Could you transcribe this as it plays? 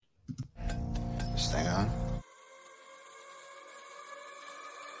Stay on.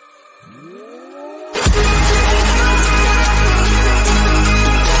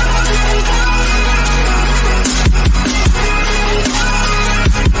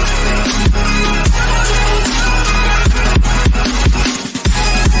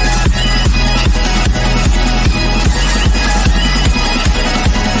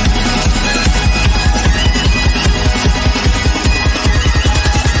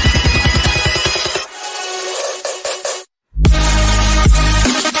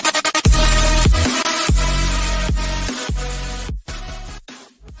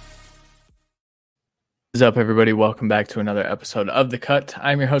 What's up, everybody? Welcome back to another episode of The Cut.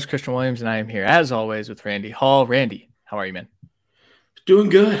 I'm your host, Christian Williams, and I am here, as always, with Randy Hall. Randy, how are you, man? Doing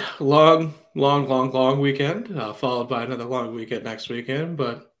good. Long weekend, followed by another long weekend next weekend,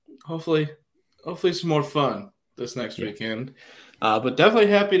 but hopefully some more fun this next weekend. But definitely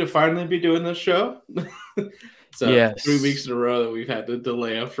happy to finally be doing this show. So Yes. 3 weeks in a row that we've had to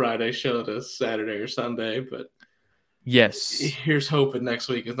delay a Friday show to Saturday or Sunday, but yes, here's hoping next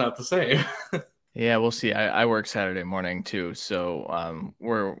week is not the same. Yeah, we'll see. I work Saturday morning too, so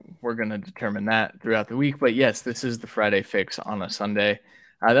we're going to determine that throughout the week. But yes, this is the Friday fix on a Sunday.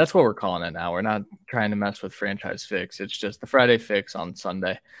 That's what we're calling it now. We're not trying to mess with franchise fix. It's just the Friday fix on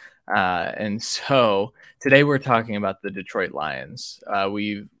Sunday. And so today we're talking about the Detroit Lions.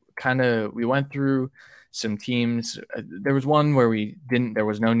 We went through some teams. There was one where there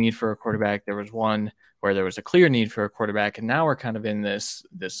was no need for a quarterback. There was one where there was a clear need for a quarterback. And now we're kind of in this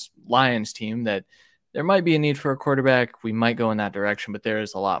Lions team that there might be a need for a quarterback. We might go in that direction, but there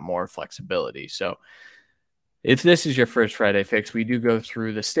is a lot more flexibility. So if this is your first Friday fix, we do go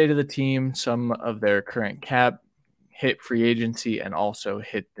through the state of the team, some of their current cap, hit free agency, and also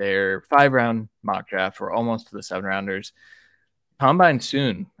hit their 5-round mock draft. We're almost to the 7-rounders. Combine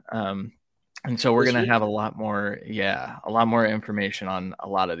soon. And so we're going to have a lot more information on a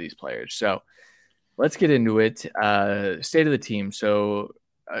lot of these players. So let's get into it. State of the team. So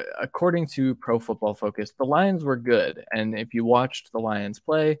according to Pro Football Focus, the Lions were good. And if you watched the Lions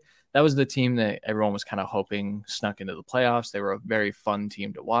play, that was the team that everyone was kind of hoping snuck into the playoffs. They were a very fun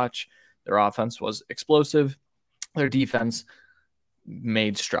team to watch. Their offense was explosive. Their defense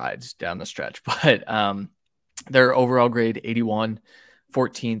made strides down the stretch. But their overall grade, 81,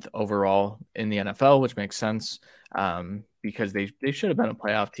 14th overall in the NFL, which makes sense because they should have been a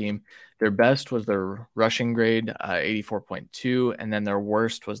playoff team. Their best was their rushing grade, 84.2, and then their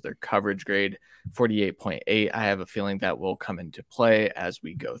worst was their coverage grade, 48.8. I have a feeling that will come into play as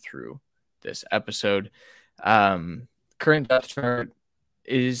we go through this episode. Current depth chart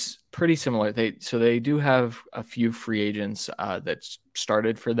is pretty similar. They do have a few free agents that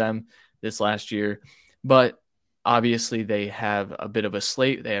started for them this last year, but obviously they have a bit of a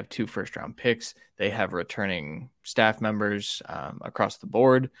slate. They have 2 first-round picks. They have returning staff members across the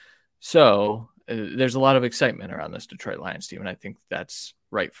board. So there's a lot of excitement around this Detroit Lions team, and I think that's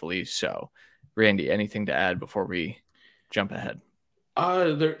rightfully so. Randy, anything to add before we jump ahead?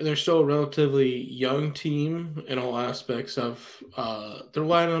 They're still a relatively young team in all aspects of their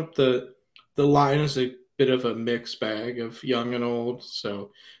lineup. The line is a bit of a mixed bag of young and old,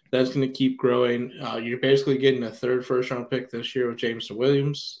 so that's going to keep growing. You're basically getting a 3rd first-round pick this year with Jameson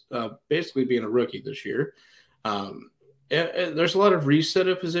Williams, basically being a rookie this year. And there's a lot of reset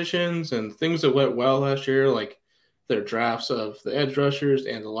of positions and things that went well last year, like their drafts of the edge rushers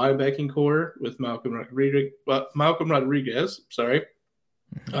and the linebacking core with Malcolm Rodriguez,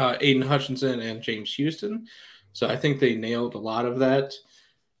 Aiden Hutchinson, and James Houston. So I think they nailed a lot of that.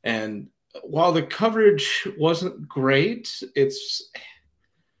 And while the coverage wasn't great, it's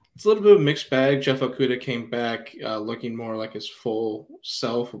a little bit of a mixed bag. Jeff Okudah came back looking more like his full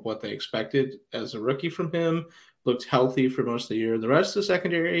self of what they expected as a rookie from him. Looked healthy for most of the year. The rest of the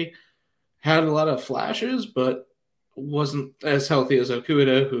secondary had a lot of flashes, but wasn't as healthy as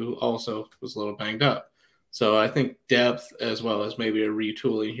Okudah, who also was a little banged up. So I think depth as well as maybe a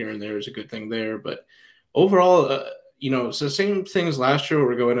retooling here and there is a good thing there. But overall, it's the same thing as last year where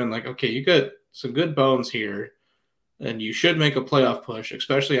we're going in like, okay, you got some good bones here, and you should make a playoff push,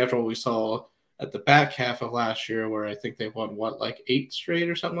 especially after what we saw at the back half of last year where I think they won, 8 straight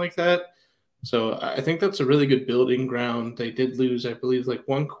or something like that. So I think that's a really good building ground. They did lose, I believe,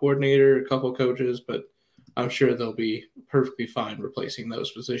 one coordinator, a couple coaches, but I'm sure they'll be perfectly fine replacing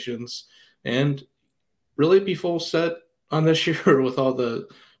those positions and really be full set on this year with all the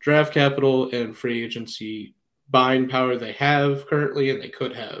draft capital and free agency buying power they have currently and they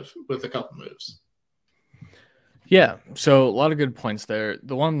could have with a couple moves. Yeah, so a lot of good points there.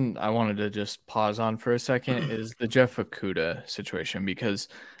 The one I wanted to just pause on for a second is the Jeff Okudah situation, because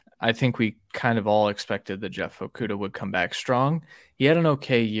I think we kind of all expected that Jeff Okuda would come back strong. He had an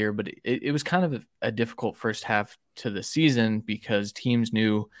okay year, but it was kind of a difficult first half to the season because teams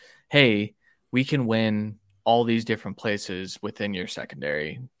knew, hey, we can win all these different places within your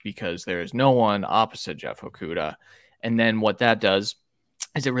secondary because there is no one opposite Jeff Okuda. And then what that does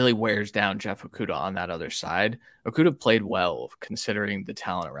is it really wears down Jeff Okuda on that other side. Okuda played well considering the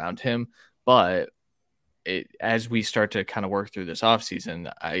talent around him, but as we start to kind of work through this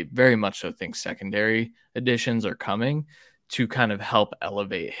offseason, I very much so think secondary additions are coming to kind of help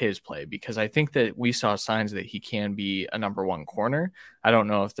elevate his play because I think that we saw signs that he can be a number one corner. I don't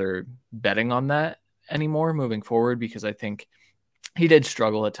know if they're betting on that anymore moving forward because I think he did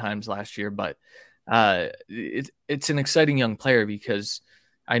struggle at times last year, but it's an exciting young player because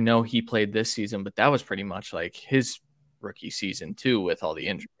I know he played this season, but that was pretty much like his rookie season too with all the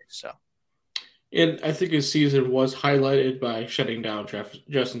injuries. So. And I think his season was highlighted by shutting down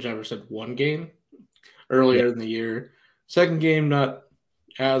Justin Jefferson one game Yeah. earlier in the year. Second game, not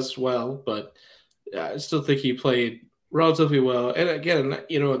as well, but I still think he played relatively well. And again,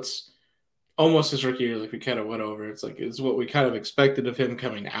 it's almost his rookie year, like we kind of went over. It's what we kind of expected of him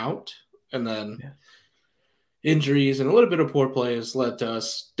coming out. And then Yeah. injuries and a little bit of poor play has led to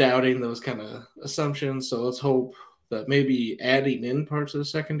us doubting those kind of assumptions. So let's hope that maybe adding in parts of the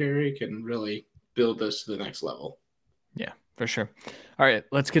secondary can really build this to the next level. Yeah, for sure. All right,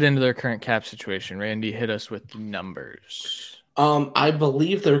 let's get into their current cap situation. Randy, hit us with the numbers. I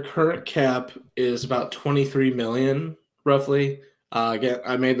believe their current cap is about 23 million, roughly. Again,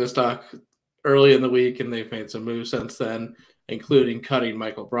 I made this doc early in the week, and they've made some moves since then, including cutting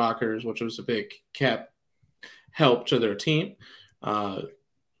Michael Brockers, which was a big cap help to their team.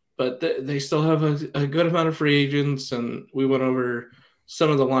 But they still have a good amount of free agents, and we went over some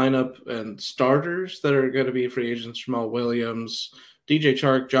of the lineup and starters that are going to be free agents: Jamal Williams, DJ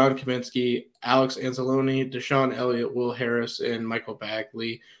Chark, John Kaminsky, Alex Anzalone, Deshaun Elliott, Will Harris, and Michael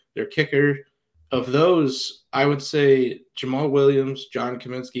Bagley. Their kicker. Of those, I would say Jamal Williams, John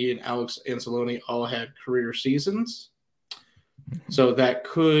Kaminsky, and Alex Anzalone all had career seasons. So that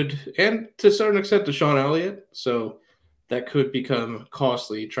could, and to a certain extent, Deshaun Elliott. So that could become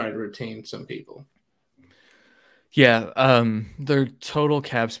costly trying to retain some people. Yeah, their total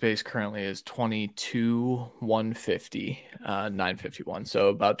cap space currently is 22,150, 951. So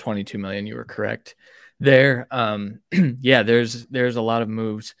about 22 million. You were correct there. Yeah, there's a lot of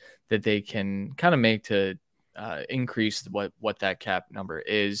moves that they can kind of make to increase what that cap number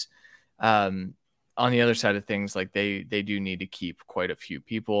is. On the other side of things, like they do need to keep quite a few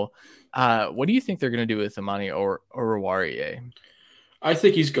people. What do you think they're going to do with Amani or Oruwariye? I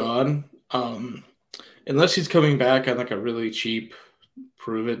think he's gone. Unless he's coming back on like a really cheap,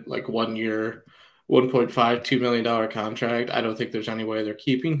 prove it, like 1 year, $1.5, $2 million contract. I don't think there's any way they're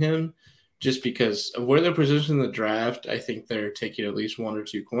keeping him just because of where they're positioned in the draft. I think they're taking at least one or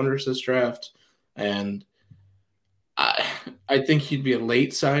two corners this draft. And I think he'd be a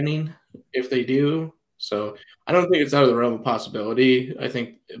late signing if they do. So I don't think it's out of the realm of possibility. I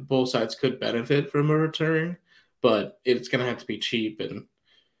think both sides could benefit from a return, but it's going to have to be cheap and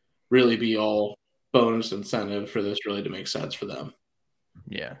really be all bonus incentive for this really to make sense for them.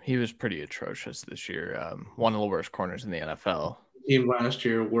 Yeah, he was pretty atrocious this year. One of the worst corners in the NFL. Team last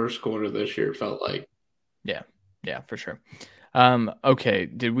year, worst quarter this year, it felt like. Yeah, yeah, for sure. Okay,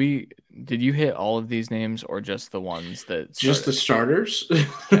 did you hit all of these names or just the ones that Just the started? starters.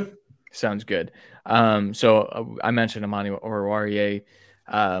 Okay, sounds good. I mentioned Amani Oruwariye,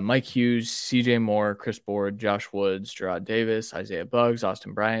 Mike Hughes, C.J. Moore, Chris Board, Josh Woods, Gerard Davis, Isaiah Buggs,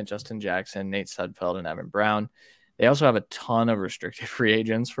 Austin Bryant, Justin Jackson, Nate Sudfeld, and Evan Brown. They also have a ton of restricted free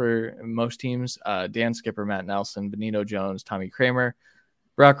agents for most teams. Dan Skipper, Matt Nelson, Benito Jones, Tommy Kramer,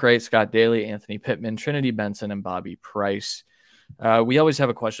 Brock Wright, Scott Daly, Anthony Pittman, Trinity Benson, and Bobby Price. We always have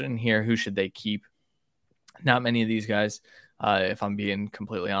a question here: who should they keep? Not many of these guys, if I'm being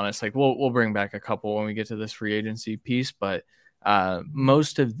completely honest. Like we'll bring back a couple when we get to this free agency piece, but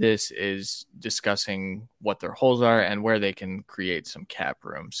most of this is discussing what their holes are and where they can create some cap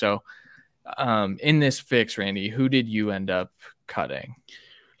room. So in this fix, Randy, who did you end up cutting?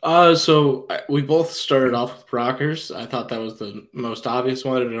 So we both started off with Rockers. I thought that was the most obvious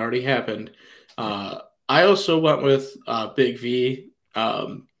one. It had already happened. I also went with Big V.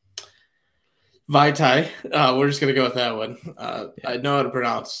 Vaitai. We're just going to go with that one. I know how to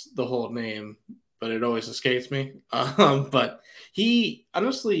pronounce the whole name, but it always escapes me. But he,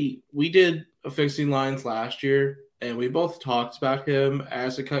 honestly, we did a fixing lines last year, and we both talked about him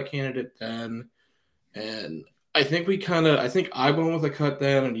as a cut candidate then. And I think I think I went with a cut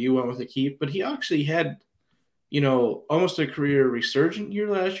then, and you went with a keep, but he actually had almost a career resurgent year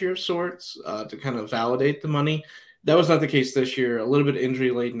last year of sorts to kind of validate the money. That was not the case this year. A little bit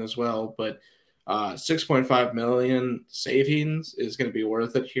injury laden as well, but 6.5 million savings is going to be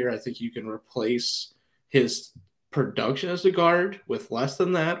worth it here. I think you can replace his production as a guard with less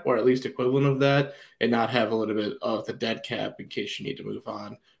than that, or at least equivalent of that, and not have a little bit of the dead cap in case you need to move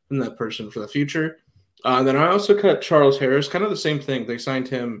on from that person for the future. Then I also cut Charles Harris, kind of the same thing. They signed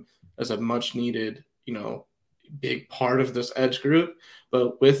him as a much needed, big part of this edge group,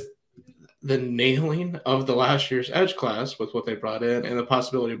 but with the nailing of the last year's edge class with what they brought in and the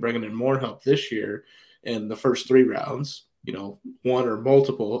possibility of bringing in more help this year in the first 3 rounds, one or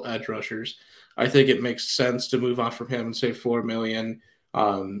multiple edge rushers, I think it makes sense to move on from him and save $4 million.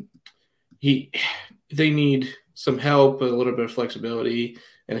 They need some help, a little bit of flexibility,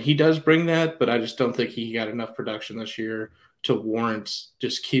 and he does bring that, but I just don't think he got enough production this year to warrant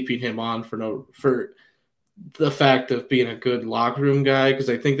just keeping him on for the fact of being a good locker room guy, because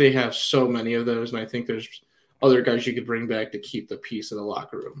I think they have so many of those, and I think there's other guys you could bring back to keep the peace of the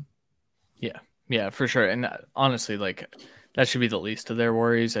locker room. Yeah, for sure. And honestly, like that should be the least of their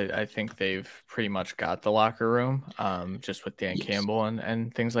worries. I think they've pretty much got the locker room, just with Dan Campbell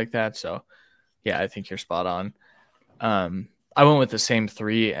and things like that. So yeah, I think you're spot on. I went with the same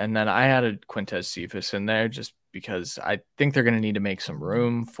 3, and then I added Quintez Cephas in there just because I think they're going to need to make some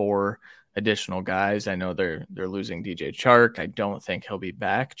room for additional guys. I know they're losing DJ Chark. I don't think he'll be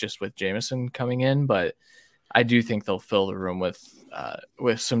back just with Jameson coming in, but I do think they'll fill the room with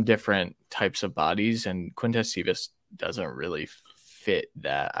some different types of bodies, and Quintez Cephas doesn't really fit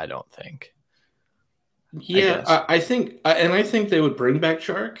that, I don't think. Yeah, I think, and I think they would bring back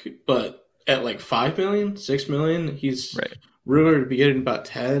Chark, but at like 5 million, 6 million, he's right. rumored to be getting about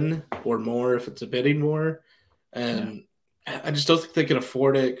 10 or more if it's a bidding war. And I just don't think they can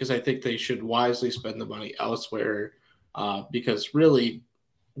afford it, because I think they should wisely spend the money elsewhere. Because really,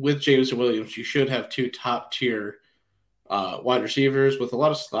 with Jameson Williams, you should have 2 top tier wide receivers with a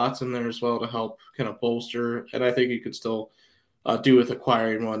lot of slots in there as well to help kind of bolster. And I think you could still do with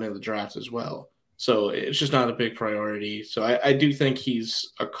acquiring one in the draft as well. So it's just not a big priority. So I do think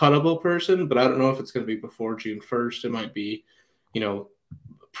he's a cuttable person, but I don't know if it's going to be before June 1st. It might be,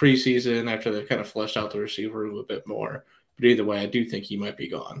 preseason after they've kind of fleshed out the receiver room a bit more. But either way, I do think he might be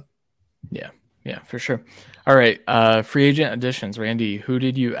gone. Yeah, for sure. All right. Free agent additions. Randy, who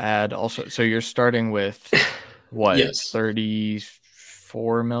did you add also? So you're starting with what? Yes.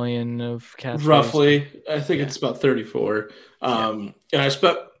 34 million of cap roughly space? I think it's about 34. And I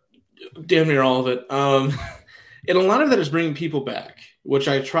spent damn near all of it. And a lot of that is bringing people back, which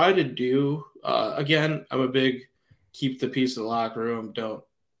I try to do. Again, I'm a big keep the peace of the locker room. The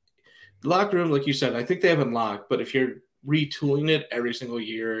locker room, like you said, I think they have it locked, but if you're retooling it every single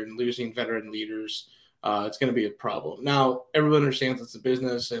year and losing veteran leaders, it's going to be a problem. Now, everyone understands it's a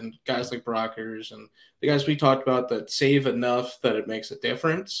business, and guys like Brockers and the guys we talked about that save enough that it makes a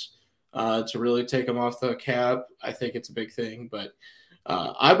difference to really take them off the cap, I think it's a big thing. But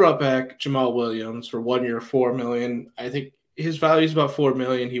I brought back Jamal Williams for 1 year, $4 million. I think his value is about $4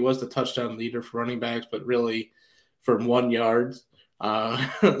 million. He was the touchdown leader for running backs, but really from 1 yard.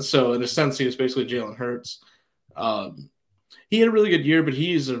 So in a sense, he was basically Jalen Hurts. He had a really good year, but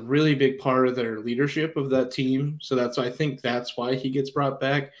he is a really big part of their leadership of that team. So I think that's why he gets brought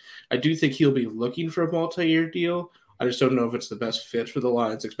back. I do think he'll be looking for a multi-year deal. I just don't know if it's the best fit for the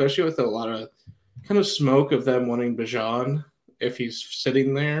Lions, especially with a lot of kind of smoke of them wanting Bijan if he's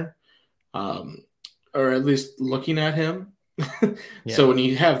sitting there, or at least looking at him. So when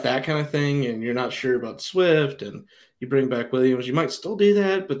you have that kind of thing and you're not sure about Swift and you bring back Williams, you might still do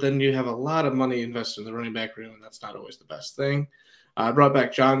that, but then you have a lot of money invested in the running back room, and that's not always the best thing. I brought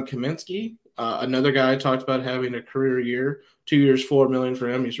back John Kaminsky, another guy I talked about having a career year, 2 years, $4 million for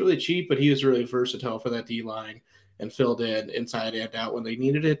him. He's really cheap, but he was really versatile for that D-line and filled in inside and out when they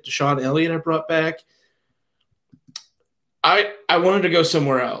needed it. Deshaun Elliott I brought back. I wanted to go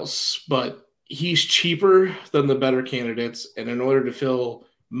somewhere else, but he's cheaper than the better candidates, and in order to fill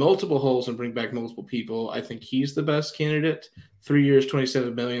multiple holes and bring back multiple people, I think he's the best candidate. 3 years,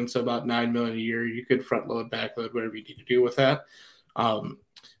 $27 million, so about $9 million a year. You could front load, back load, whatever you need to do with that.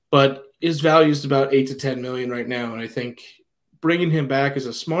 But his value is about $8 to $10 million right now, and I think bringing him back is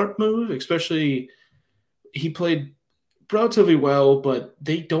a smart move, especially he played relatively well, but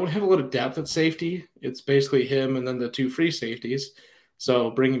they don't have a lot of depth at safety. It's basically him and then the 2 free safeties.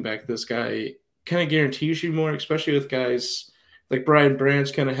 So bringing back this guy kind of guarantees you more, especially with guys like Brian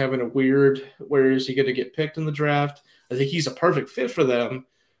Branch kind of having a weird, where is he going to get picked in the draft? I think he's a perfect fit for them,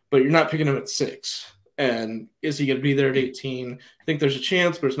 but you're not picking him at 6. And is he going to be there at 18? I think there's a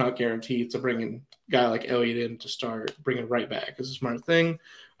chance, but it's not guaranteed. So bringing a guy like Elliott in to start, bringing right back is a smart thing.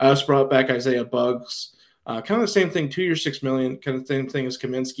 I also brought back Isaiah Buggs. Kind of the same thing, 2 years, $6 million, kind of the same thing as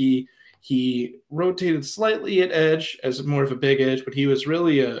Kaminsky. He rotated slightly at edge as more of a big edge, but he was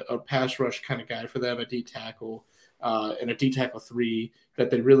really a pass rush kind of guy for them, a D tackle and a D tackle 3 that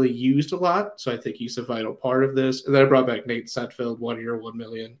they really used a lot. So I think he's a vital part of this. And then I brought back Nate Sudfeld, 1 year, $1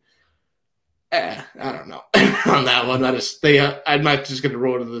 million. I don't know on that one. I'm not just going to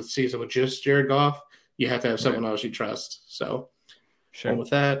roll into the season with just Jared Goff. You have to have someone else you trust. So, Sure.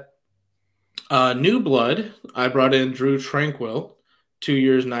 with that, new blood. I brought in Drew Tranquil, 2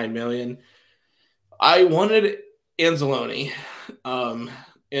 years, $9 million. I wanted Anzalone, and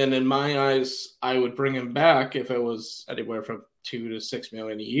in my eyes, I would bring him back if it was anywhere from $2 to $6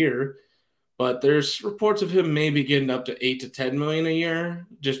 million a year. But there's reports of him maybe getting up to $8 to $10 million a year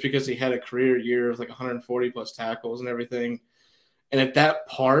just because he had a career year of like 140 plus tackles and everything. And at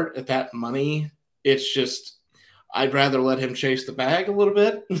that money, it's just I'd rather let him chase the bag a little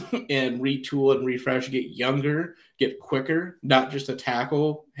bit and retool and refresh, get younger, get quicker, not just a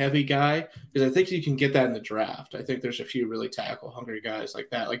tackle heavy guy. Because I think you can get that in the draft. I think there's a few really tackle hungry guys like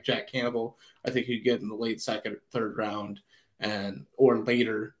that, like Jack Campbell. I think you get in the late second, third round or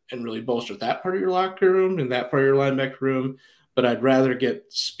later and really bolster that part of your locker room and that part of your linebacker room. But I'd rather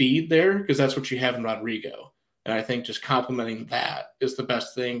get speed there because that's what you have in Rodrigo. And I think just complementing that is the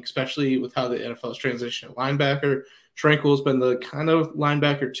best thing, especially with how the NFL is transitioning to linebacker. Tranquil's been the kind of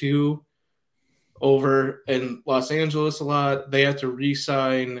linebacker 2 over in Los Angeles a lot. They have to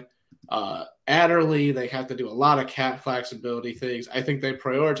re-sign Adderley. They have to do a lot of cap flexibility things. I think they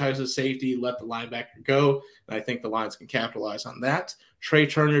prioritize the safety, let the linebacker go, and I think the Lions can capitalize on that. Trey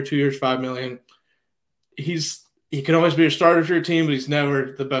Turner, 2 years, $5 million. He can always be a starter for your team, but he's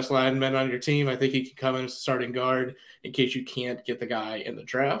never the best lineman on your team. I think he can come in as a starting guard in case you can't get the guy in the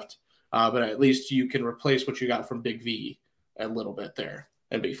draft. But at least you can replace what you got from Big V a little bit there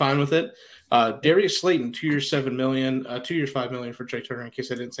and be fine with it. Darius Slayton, 2 years, $7 million, 2 years, $5 million for Trey Turner, in case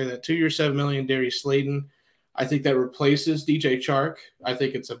I didn't say that. 2 years, $7 million, Darius Slayton. I think that replaces DJ Chark. I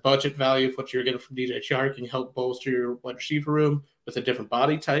think it's a budget value of what you're getting from DJ Chark and help bolster your wide receiver room with a different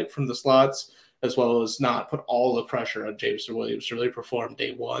body type from the slots, as well as not put all the pressure on Jameson Williams to really perform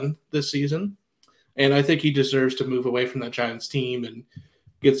day one this season. And I think he deserves to move away from that Giants team and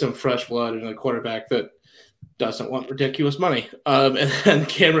get some fresh blood and a quarterback that doesn't want ridiculous money. And then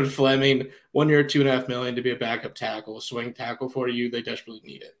Cameron Fleming, 1 year, $2.5 million to be a backup tackle, a swing tackle for you. They desperately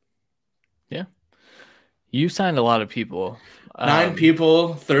need it. Yeah. You signed a lot of people. 9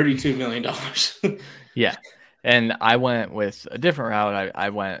 people, $32 million. Yeah. And I went with a different route. I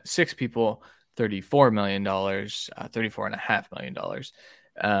went 6 people, $34 million, $34.5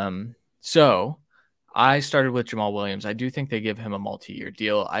 million. So I started with Jamal Williams. I do think they give him a multi-year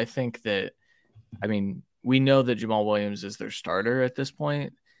deal. I think that, we know that Jamal Williams is their starter at this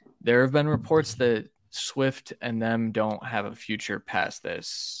point. There have been reports that Swift and them don't have a future past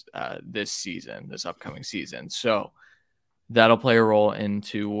this upcoming season. So that'll play a role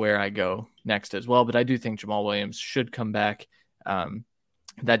into where I go next as well. But I do think Jamal Williams should come back.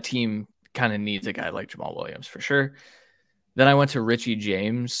 That team kind of needs a guy like Jamal Williams for sure. Then I went to Richie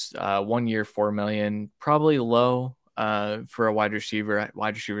James, 1 year, $4 million, probably low for a wide receiver.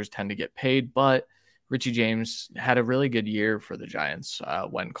 Wide receivers tend to get paid, but Richie James had a really good year for the Giants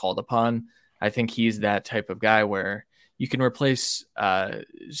when called upon. I think he's that type of guy where you can replace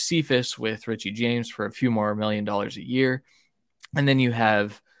Cephas with Richie James for a few more $1 million a year. And then you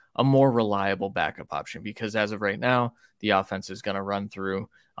have a more reliable backup option because as of right now, the offense is going to run through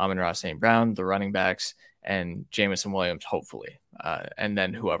Amon-Ra St. Brown, the running backs, and Jameson Williams, hopefully. And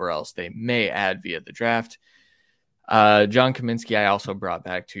then whoever else they may add via the draft. John Kaminsky, I also brought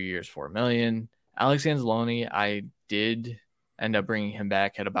back 2 years, $4 million. Alex Anzalone, I did end up bringing him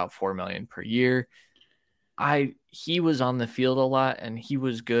back at about $4 million per year. He was on the field a lot and he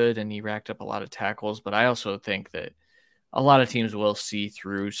was good and he racked up a lot of tackles, but I also think that a lot of teams will see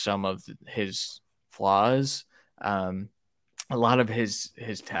through some of his flaws. A lot of his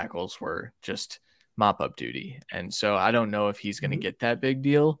tackles were just mop-up duty, and so I don't know if he's going to get that big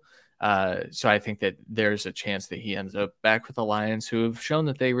deal. So I think that there's a chance that he ends up back with the Lions, who have shown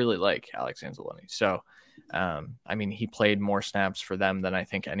that they really like Alex Anzalone. So, he played more snaps for them than I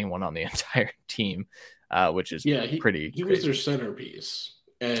think anyone on the entire team, which is pretty He crazy. was their centerpiece,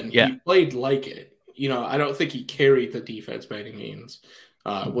 and he played like it. I don't think he carried the defense by any means,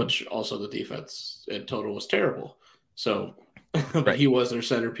 which also the defense in total was terrible. So, but he was their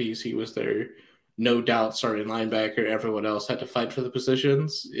centerpiece. He was their no doubt starting linebacker. Everyone else had to fight for the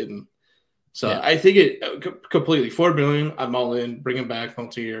positions. And So Yeah. I think it completely $4 million. I'm all in. Bring him back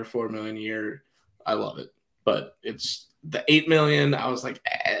multi-year, $4 million a year. I love it. But it's the $8 million. I was like,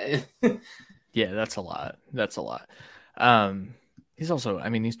 eh. Yeah, that's a lot. That's a lot. Um, he's also, I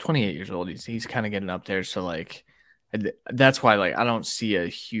mean, he's 28 years old. He's kind of getting up there. So like, that's why like I don't see a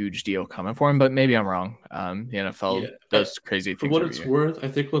huge deal coming for him. But maybe I'm wrong. The Yeah. NFL does crazy For things what every it's year. worth, I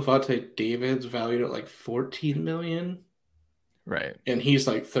think Levante David's valued at like 14 million, Right. and he's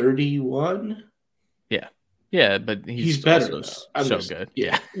like 31. Yeah. Yeah, but He's he's better also though. I'm so just good.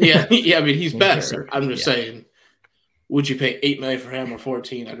 yeah, Yeah. yeah, yeah. I mean, he's He's so better. good. I'm just Yeah. saying, would you pay 8 million for him or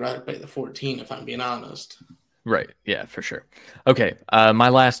 14? I'd rather pay the 14 if I'm being honest. Right. Yeah, for sure. Okay. My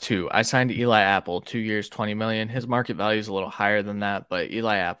last two. I signed Eli Apple, 2 years, 20 million. His market value is a little higher than that, but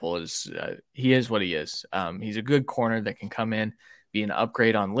Eli Apple is he is what he is. He's a good corner that can come in, be an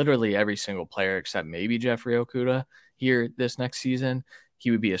upgrade on literally every single player except maybe Jeffrey Okuda here this next season. He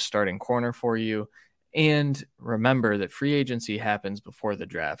would be a starting corner for you. And remember that free agency happens before the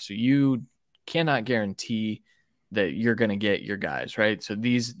draft. So you cannot guarantee that you're going to get your guys, right? So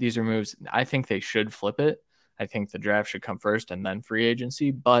these are moves. I think they should flip it. I think the draft should come first and then free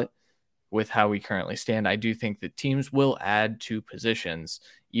agency. But with how we currently stand, I do think that teams will add to positions,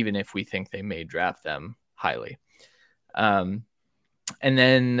 even if we think they may draft them highly. Um, and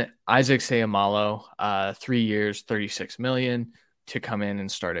then Isaac Sayamalo, 3 years, 36 million to come in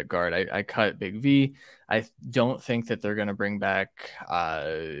and start at guard. I cut Big V. I don't think that they're going to bring back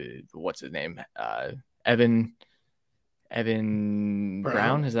what's his name, Evan Brown.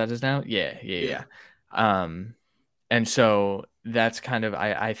 Brown, Is that his now? Yeah, yeah, yeah, yeah. And so that's kind of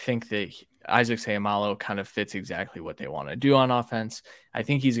I think that Isaac Sayamalo kind of fits exactly what they want to do on offense. I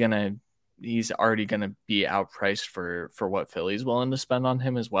think he's already gonna be outpriced for what Philly's willing to spend on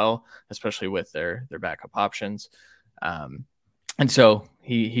him as well, especially with their backup options. Um, and so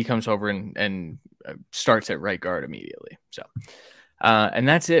he comes over and starts at right guard immediately. So and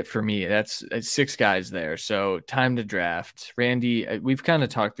that's it for me. That's six guys there. So time to draft. Randy, we've kind of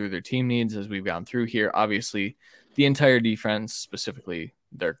talked through their team needs as we've gone through here. Obviously, the entire defense, specifically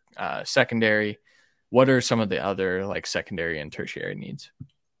their secondary. What are some of the other like secondary and tertiary needs?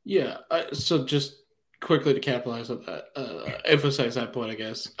 yeah. So just quickly to capitalize on that, emphasize that point, I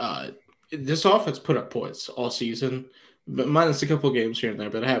guess. This offense put up points all season, but minus a couple games here and there,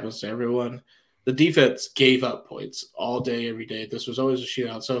 but it happens to everyone. The defense gave up points all day, every day. This was always a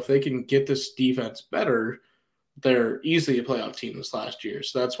shootout. So if they can get this defense better, they're easily a playoff team this last year.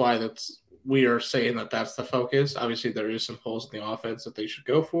 So that's why we are saying that that's the focus. Obviously, there is some holes in the offense that they should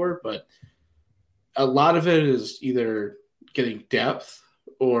go for, but a lot of it is either getting depth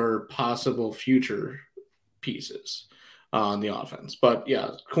or possible future pieces on the offense. But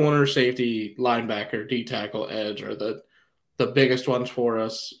yeah, corner, safety, linebacker, D tackle, edge are the biggest ones for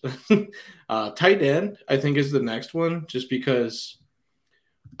us. Tight end, I think, is the next one, just because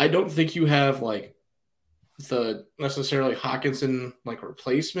I don't think you have like the necessarily Hawkinson like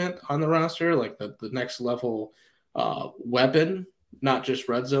replacement on the roster, like the next level weapon, not just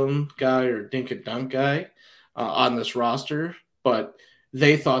red zone guy or dink and dunk guy on this roster. But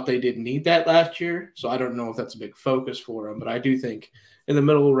they thought they didn't need that last year, so I don't know if that's a big focus for them. But I do think in the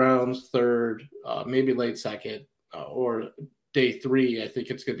middle rounds, third, maybe late second, or day three, I think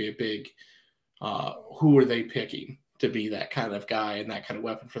it's going to be a big. Who are they picking to be that kind of guy and that kind of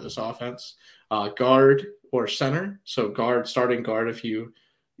weapon for this offense? Guard or center. So guard, starting guard if you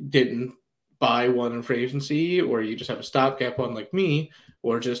didn't buy one in free agency, or you just have a stopgap one like me,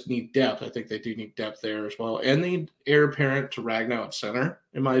 or just need depth. I think they do need depth there as well. And they need heir apparent to Ragnow at center,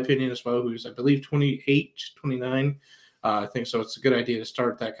 in my opinion, as well, who's, I believe, 28, 29. I think so. It's a good idea to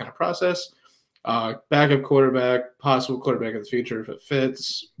start that kind of process. Backup quarterback, possible quarterback of the future if it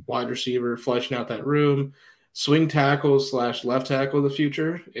fits, wide receiver, fleshing out that room, swing tackle / left tackle of the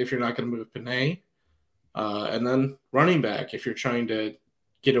future if you're not going to move Panay, and then running back if you're trying to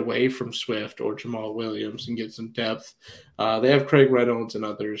get away from Swift or Jamal Williams and get some depth. They have Craig Reynolds and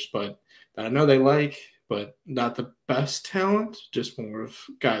others, but that I know they like, but not the best talent, just more of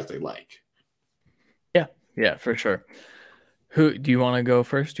guys they like. Yeah, yeah, for sure. Who do you want to go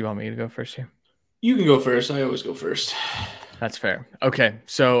first? Do you want me to go first here? You can go first. I always go first. That's fair. Okay,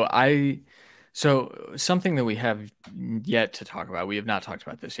 so something that we have yet to talk about. We have not talked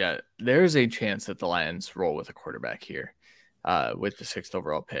about this yet. There is a chance that the Lions roll with a quarterback here, with the sixth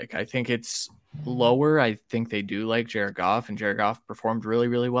overall pick. I think it's lower. I think they do like Jared Goff, and Jared Goff performed really,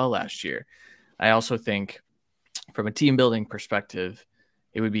 really well last year. I also think, from a team building perspective,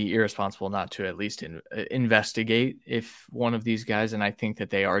 it would be irresponsible not to at least investigate if one of these guys, and I think that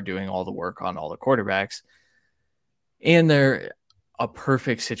they are doing all the work on all the quarterbacks, and they're a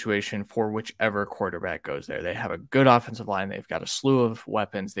perfect situation for whichever quarterback goes there. They have a good offensive line. They've got a slew of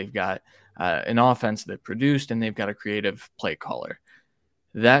weapons. They've got an offense that produced, and they've got a creative play caller.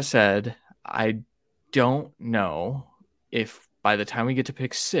 That said, I don't know if by the time we get to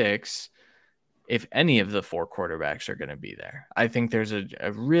pick 6, if any of the 4 quarterbacks are going to be there. I think there's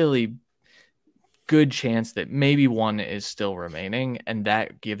a really good chance that maybe one is still remaining, and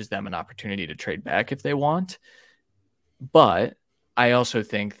that gives them an opportunity to trade back if they want. But I also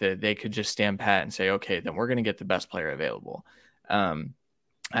think that they could just stand pat and say, okay, then we're going to get the best player available. I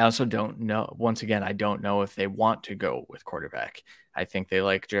also don't know. Once again, I don't know if they want to go with quarterback. I think they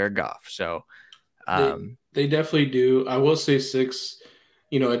like Jared Goff. So, They um, they definitely do. I will say 6.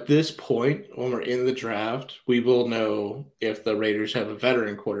 At this point, when we're in the draft, we will know if the Raiders have a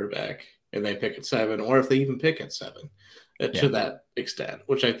veteran quarterback and they pick at 7, or if they even pick at 7 to yeah, that extent,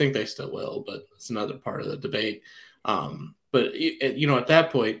 which I think they still will, but it's another part of the debate. But at that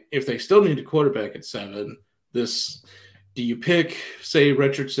point, if they still need a quarterback at 7, this do you pick, say,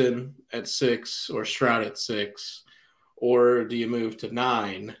 Richardson at 6 or Stroud at 6, or do you move to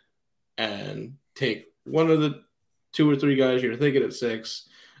 9 and take one of the 2 or 3 guys you're thinking at 6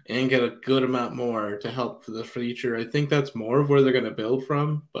 and get a good amount more to help for the future? I think that's more of where they're going to build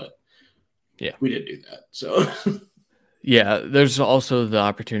from, but yeah. we didn't do that. So Yeah, there's also the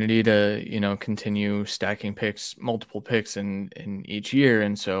opportunity to, continue stacking picks, multiple picks in each year.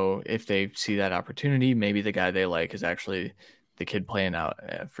 And so if they see that opportunity, maybe the guy they like is actually the kid playing out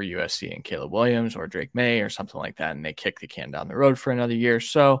for USC and Caleb Williams or Drake May or something like that, and they kick the can down the road for another year.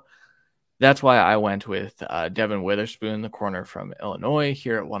 So that's why I went with Devin Witherspoon, the corner from Illinois,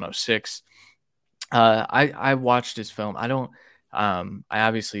 here at 106. I watched his film. I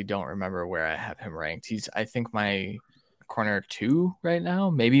obviously don't remember where I have him ranked. He's, I think, my corner 2 right now,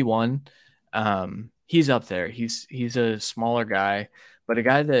 maybe 1. He's up there. He's a smaller guy, but a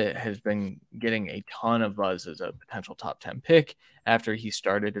guy that has been getting a ton of buzz as a potential top 10 pick after he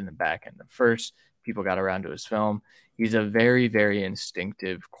started in the back end of first. People got around to his film. He's a very, very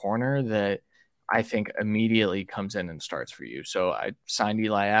instinctive corner that I think immediately comes in and starts for you. So I signed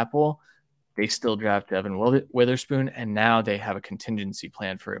Eli Apple. They still draft Devin Witherspoon, and now they have a contingency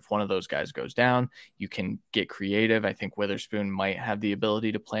plan for if one of those guys goes down. You can get creative. I think Witherspoon might have the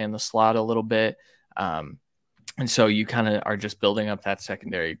ability to play in the slot a little bit. And so you kind of are just building up that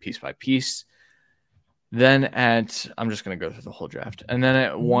secondary piece by piece. Then I'm just going to go through the whole draft. And then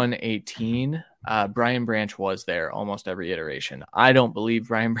at 118, Brian Branch was there almost every iteration. I don't believe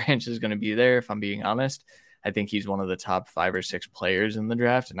Brian Branch is going to be there, if I'm being honest. I think he's one of the top 5 or 6 players in the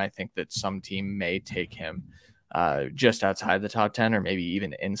draft, and I think that some team may take him just outside the top 10 or maybe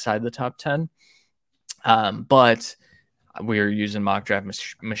even inside the top 10. But we were using mock draft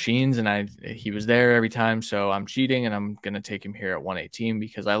machines, and he was there every time, so I'm cheating, and I'm going to take him here at 118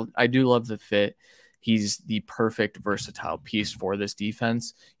 because I do love the fit. He's the perfect versatile piece for this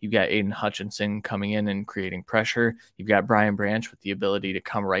defense. You've got Aiden Hutchinson coming in and creating pressure. You've got Brian Branch with the ability to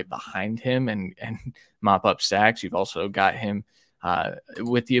come right behind him and mop up sacks. You've also got him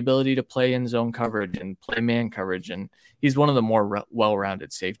with the ability to play in zone coverage and play man coverage. And he's one of the more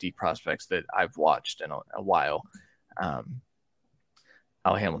well-rounded safety prospects that I've watched in a while.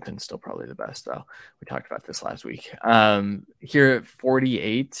 Al Hamilton's still probably the best, though. We talked about this last week. Here at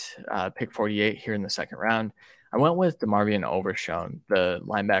 48, pick 48 here in the second round, I went with DeMarvion Overshown, the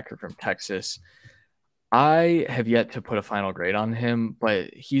linebacker from Texas. I have yet to put a final grade on him,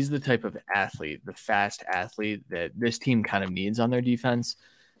 but he's the type of athlete, the fast athlete that this team kind of needs on their defense.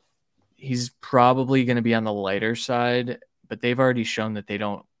 He's probably going to be on the lighter side, but they've already shown that they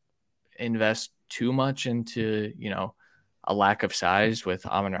don't invest too much into, a lack of size with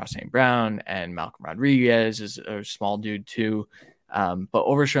Amon-Ra St. Brown, and Malcolm Rodriguez is a small dude too. But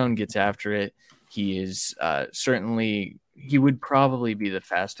Overshown gets after it. He is he would probably be the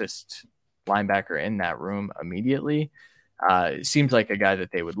fastest linebacker in that room immediately. It seems like a guy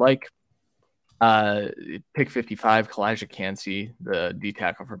that they would like. Pick 55, Kalijah Cansey, the D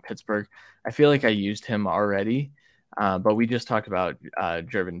tackle from Pittsburgh. I feel like I used him already, but we just talked about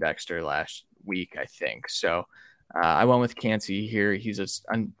Jervin Dexter last week, I think. So I went with Cansey here. He's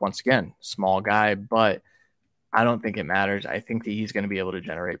once again, small guy, but I don't think it matters. I think that he's going to be able to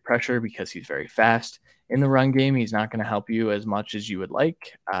generate pressure because he's very fast. In the run game, he's not going to help you as much as you would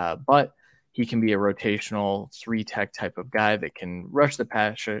like, but he can be a rotational 3-tech type of guy that can rush the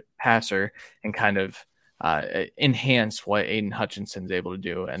passer and kind of enhance what Aiden Hutchinson's able to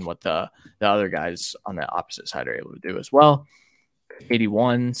do and what the other guys on the opposite side are able to do as well.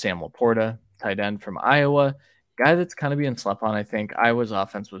 81, Sam Laporta, tight end from Iowa. Guy that's kind of being slept on, I think. Iowa's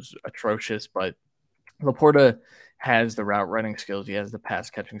offense was atrocious, but Laporta has the route running skills. He has the pass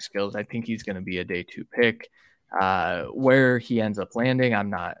catching skills. I think he's going to be a day 2 pick. Where he ends up landing, I'm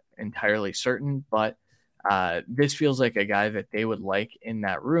not entirely certain, but this feels like a guy that they would like in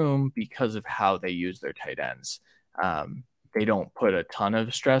that room because of how they use their tight ends. They don't put a ton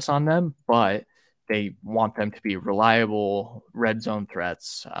of stress on them, but they want them to be reliable red zone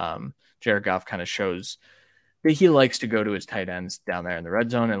threats. Jared Goff kind of shows that he likes to go to his tight ends down there in the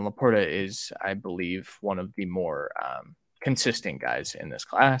red zone, and Laporta is, I believe, one of the more consistent guys in this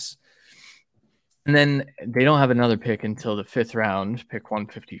class. And then they don't have another pick until the 5th round, pick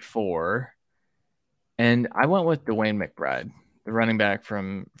 154. And I went with Dwayne McBride, the running back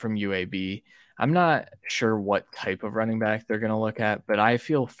from UAB. I'm not sure what type of running back they're going to look at, but I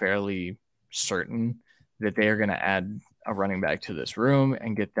feel fairly certain that they are going to add a running back to this room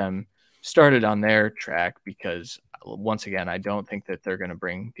and get them started on their track because, once again, I don't think that they're going to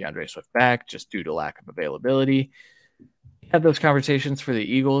bring DeAndre Swift back just due to lack of availability. Had those conversations for the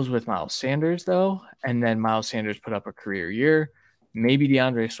Eagles with Miles Sanders, though, and then Miles Sanders put up a career year. Maybe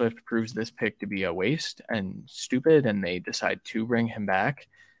DeAndre Swift proves this pick to be a waste and stupid, and they decide to bring him back.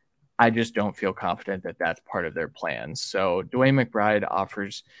 I just don't feel confident that that's part of their plans. So Dwayne McBride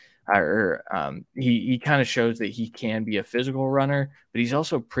offers, he kind of shows that he can be a physical runner, but he's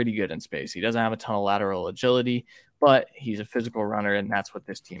also pretty good in space. He doesn't have a ton of lateral agility, but he's a physical runner, and that's what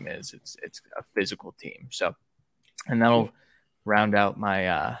this team is. It's a physical team. So, and that'll round out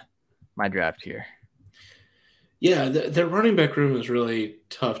my my draft here. Yeah, their running back room is really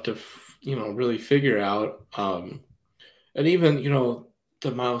tough to really figure out. And even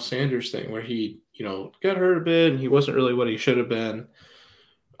the Miles Sanders thing where he got hurt a bit and he wasn't really what he should have been.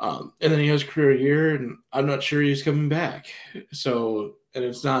 And then he has a career year, and I'm not sure he's coming back. So, and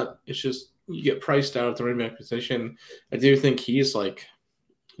it's just you get priced out at the running back position. I do think he's like,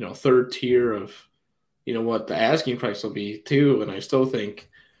 third tier of, what the asking price will be too. And I still think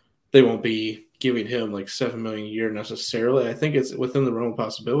they won't be giving him like $7 million a year necessarily. I think it's within the realm of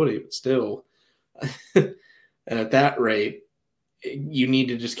possibility, but still, and at that rate, you need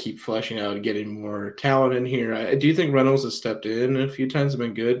to just keep fleshing out and getting more talent in here. I do think Reynolds has stepped in a few times, have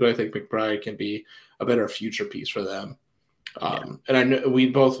been good, but I think McBride can be a better future piece for them. And I know we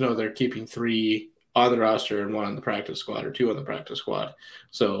both know they're keeping 3 on the roster and 1 on the practice squad or 2 on the practice squad.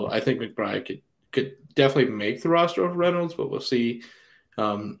 So I think McBride could definitely make the roster of Reynolds, but we'll see.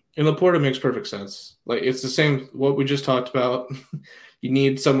 And Laporta makes perfect sense. Like it's the same what we just talked about. You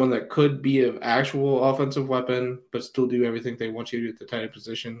need someone that could be an actual offensive weapon, but still do everything they want you to do at the tight end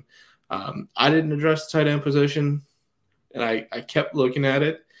position. I didn't address the tight end position, and I kept looking at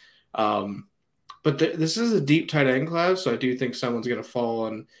it. But this is a deep tight end class, so I do think someone's going to fall,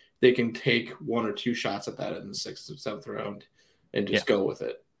 and they can take 1 or 2 shots at that in the 6th or 7th round and just go with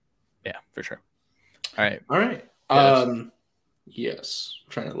it. Yeah, for sure. All right. Yes. I'm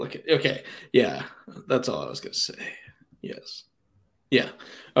trying to look at. Okay. Yeah. That's all I was going to say. Yes. Yeah.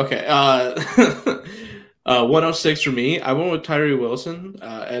 Okay. 106 for me. I went with Tyree Wilson,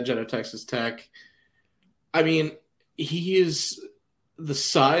 edge out of Texas Tech. I mean, he is the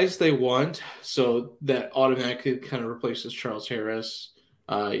size they want, so that automatically kind of replaces Charles Harris.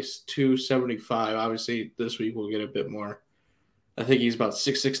 He's 275. Obviously, this week we'll get a bit more. I think he's about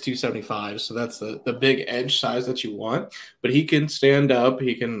 6'6", 275. So that's the big edge size that you want. But he can stand up.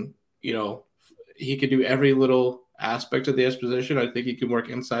 He can, he can do every little aspect of the edge position. I think he can work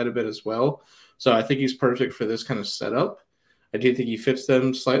inside a bit as well. So I think he's perfect for this kind of setup. I do think he fits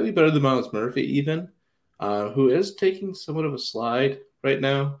them slightly better than Miles Murphy even, who is taking somewhat of a slide right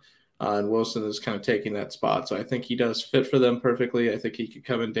now. And Wilson is kind of taking that spot. So I think he does fit for them perfectly. I think he could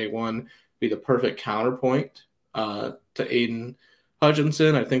come in day 1, be the perfect counterpoint to Aiden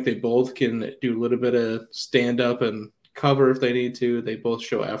Hutchinson. I think they both can do a little bit of stand up and cover if they need to. They both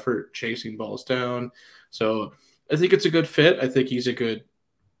show effort chasing balls down. So I think it's a good fit. I think he's a good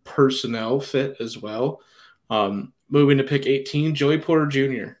personnel fit as well. Moving to pick 18, Joey Porter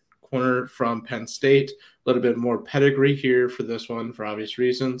Jr., corner from Penn State. A little bit more pedigree here for this one for obvious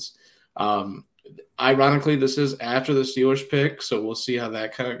reasons. Ironically, this is after the Steelers pick, so we'll see how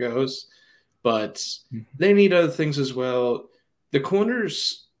that kind of goes. But they need other things as well. The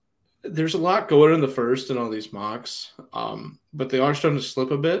corners, there's a lot going in the first in all these mocks, but they are starting to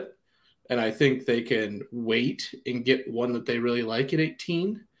slip a bit. And I think they can wait and get one that they really like at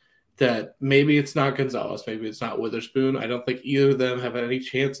 18. That maybe it's not Gonzalez, maybe it's not Witherspoon. I don't think either of them have any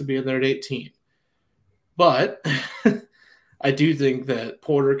chance of being there at 18. But I do think that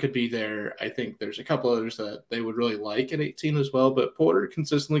Porter could be there. I think there's a couple others that they would really like at 18 as well. But Porter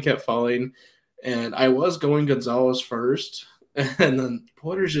consistently kept falling. And I was going Gonzalez first. And then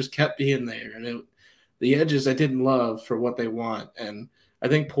Porter's just kept being there. And the edges I didn't love for what they want. And I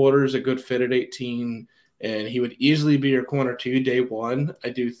think Porter's a good fit at 18, and he would easily be your corner two day one. I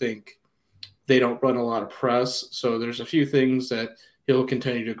do think they don't run a lot of press, so there's a few things that he'll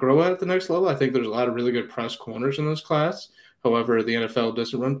continue to grow at the next level. I think there's a lot of really good press corners in this class. However, the NFL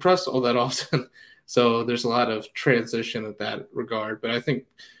doesn't run press all that often, so there's a lot of transition in that regard. But I think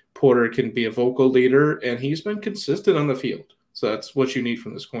Porter can be a vocal leader, and he's been consistent on the field. So that's what you need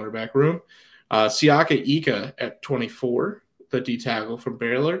from this cornerback room. Siaka Ika at 24, the D tackle from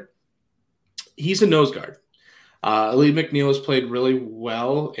Baylor. He's a nose guard. Lee McNeil has played really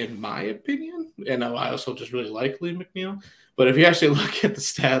well, in my opinion. And I also just really like Lee McNeil. But if you actually look at the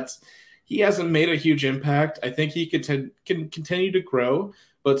stats, he hasn't made a huge impact. I think he can continue to grow.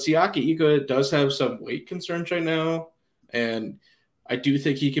 But Siaka Ika does have some weight concerns right now. And I do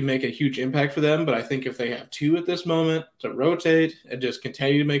think he can make a huge impact for them. But I think if they have two at this moment to rotate and just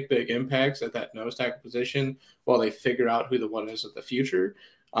continue to make big impacts at that nose tackle position while they figure out who the one is of the future,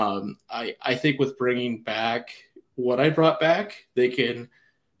 I think with bringing back what I brought back, they can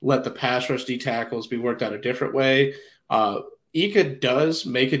let the pass rush D tackles be worked out a different way. Ika does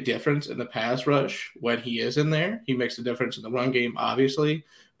make a difference in the pass rush when he is in there. He makes a difference in the run game, obviously,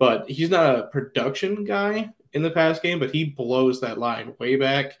 but he's not a production guy in the pass game, but he blows that line way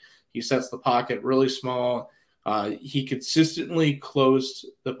back. He sets the pocket really small. He consistently closed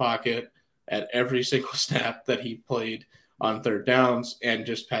the pocket at every single snap that he played on third downs and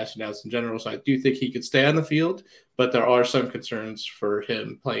just passing downs in general. So I do think he could stay on the field, but there are some concerns for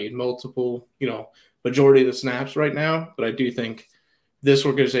him playing multiple, majority of the snaps right now. But I do think this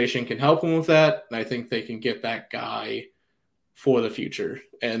organization can help him with that. And I think they can get that guy for the future.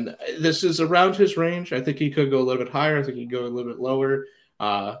 And this is around his range. I think he could go a little bit higher. I think he could go a little bit lower.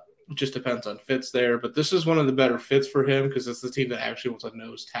 It just depends on fits there. But this is one of the better fits for him because it's the team that actually wants a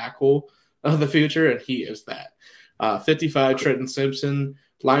nose tackle of the future, and he is that. 55, Trenton Simpson,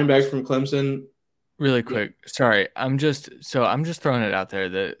 linebacker from Clemson. Really quick, sorry, I'm just throwing it out there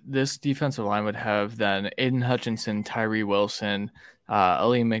that this defensive line would have then Aiden Hutchinson, Tyree Wilson,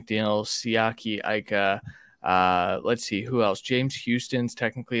 Ali McNeil, Siaki Ika. Let's see who else. James Houston's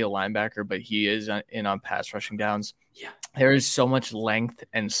technically a linebacker, but he is in on pass rushing downs. Yeah, there is so much length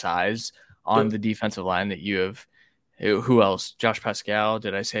and size on the defensive line that you have. Who else? Josh Pascal.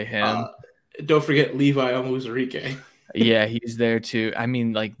 Did I say him? Don't forget Levi Onwuzurike. Yeah, he's there too. I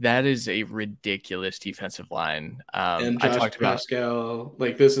mean, like that is a ridiculous defensive line. And I Josh talked Pascal,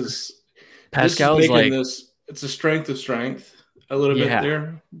 about this is Pascal is making like, this. It's a strength of strength a little bit yeah,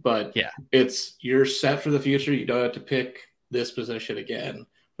 there, but yeah, you're set for the future. You don't have to pick this position again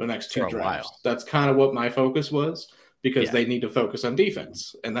for the next two for a drafts. while. That's kind of what my focus was because Yeah, they need to focus on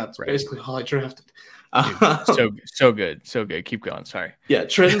defense, and that's right. basically all I drafted. Dude, so good. Keep going. Sorry. Yeah,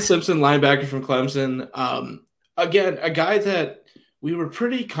 Trenton Simpson, linebacker from Clemson. Again, a guy that we were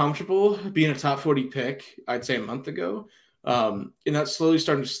pretty comfortable being a top 40 pick, I'd say a month ago. And that's slowly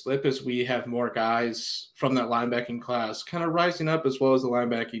starting to slip as we have more guys from that linebacking class kind of rising up, as well as the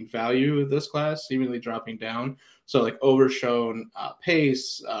linebacking value of this class seemingly dropping down. So like Overshown,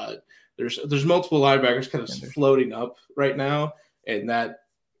 Pace, there's multiple linebackers kind of floating up right now, and that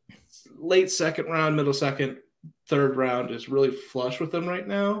late second round, middle second, third round is really flush with them right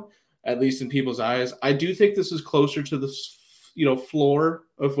now, at least in people's eyes. I do think this is closer to the floor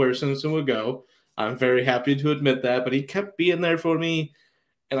of where Simpson would go. I'm very happy to admit that, but he kept being there for me,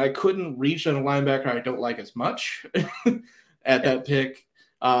 and I couldn't reach on a linebacker I don't like as much at that pick.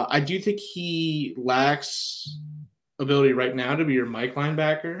 I do think he lacks ability right now to be your Mike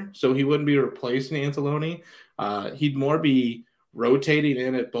linebacker, so he wouldn't be replacing Anzalone. He'd more be rotating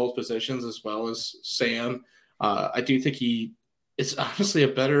in at both positions as well as Sam. I do think it's honestly a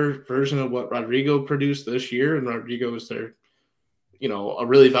better version of what Rodrigo produced this year, and Rodrigo is their, a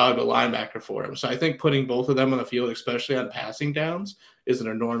really valuable linebacker for him. So I think putting both of them on the field, especially on passing downs, is an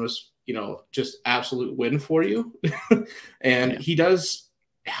enormous, just absolute win for you. And he does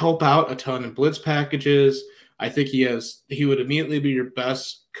help out a ton in blitz packages. I think he would immediately be your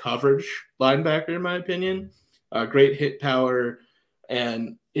best coverage linebacker, in my opinion. Great hit power,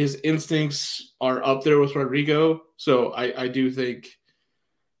 and his instincts are up there with Rodrigo. So I do think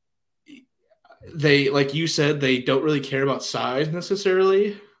they, like you said, they don't really care about size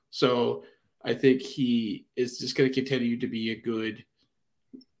necessarily. So I think he is just going to continue to be a good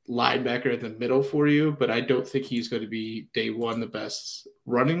linebacker in the middle for you, but I don't think he's going to be day one the best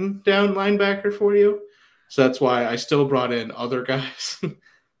running down linebacker for you. So that's why I still brought in other guys.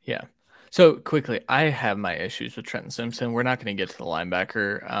 Yeah. So quickly, I have my issues with Trenton Simpson. We're not going to get to the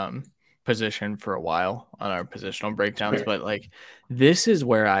linebacker position for a while on our positional breakdowns, Fair. but like this is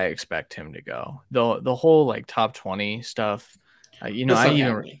where I expect him to go. The whole like top 20 stuff, That's I not even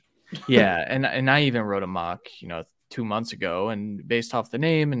happening. yeah, and I even wrote a mock, 2 months ago, and based off the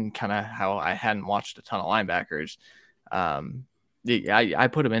name and kind of how I hadn't watched a ton of linebackers, um, I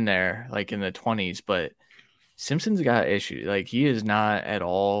put him in there like in the 20s, but Simpson's got issues. Like he is not at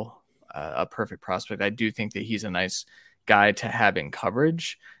all a perfect prospect. I do think that he's a nice guy to have in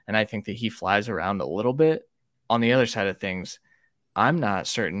coverage, and I think that he flies around a little bit. On the other side of things, I'm not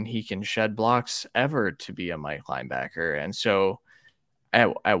certain he can shed blocks ever to be a Mike linebacker. And so,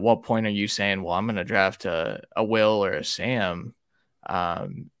 at what point are you saying, well, I'm going to draft a Will or a Sam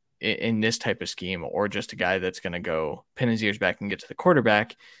in this type of scheme, or just a guy that's going to go pin his ears back and get to the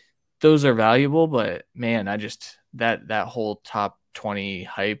quarterback? Those are valuable, but man, I just that whole top 20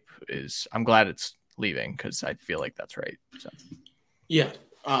 hype is, I'm glad it's leaving because I feel like that's right. So Yeah.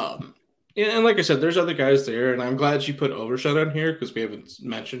 And like I said, there's other guys there, and I'm glad you put Overshed on here because we haven't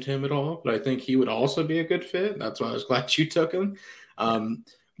mentioned him at all. But I think he would also be a good fit. That's why I was glad you took him. yeah,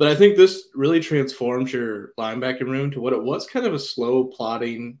 But I think this really transforms your linebacker room to what it was, kind of a slow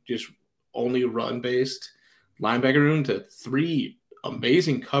plotting, just only run based linebacker room, to three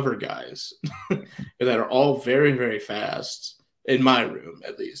amazing cover guys that are all very, very fast in my room,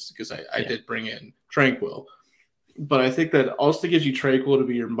 at least, because I yeah, did bring in Tranquil. But I think that also gives you Tranquil to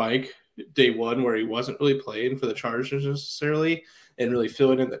be your Mike day one, where he wasn't really playing for the Chargers necessarily and really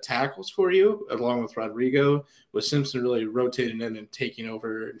filling in the tackles for you, along with Rodrigo, with Simpson really rotating in and taking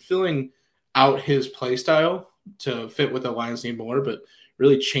over and filling out his play style to fit what the Lions need more, but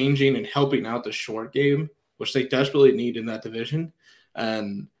really changing and helping out the short game, which they desperately need in that division,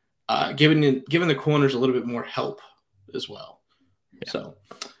 and giving the corners a little bit more help as well. yeah, So,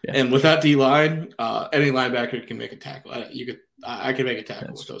 yeah, and for with sure. that D line, any linebacker can make a tackle. I can make a tackle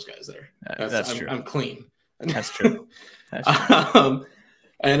with That's those guys there. that's true. I'm clean. That's true. That's true. um,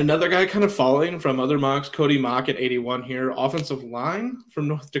 and another guy kind of falling from other mocks, Cody Mock at 81 here, offensive line from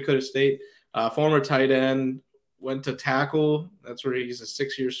North Dakota State, former tight end, went to tackle. That's where he's a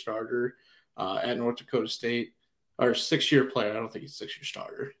 6-year starter at North Dakota State, or 6-year player. I don't think he's a 6-year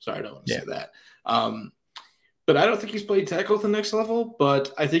starter. Sorry, I don't want to Yeah, say that. But I don't think he's played tackle at the next level,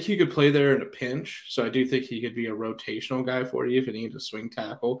 but I think he could play there in a pinch. So I do think he could be a rotational guy for you if you need a swing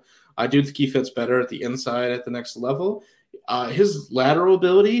tackle. I do think he fits better at the inside at the next level. His lateral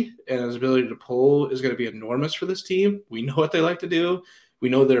ability and his ability to pull is going to be enormous for this team. We know what they like to do. We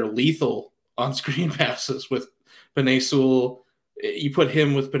know they're lethal on screen passes with Penei Sewell. You put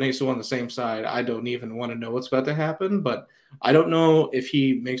him with Penei Sewell on the same side, I don't even want to know what's about to happen. But I don't know if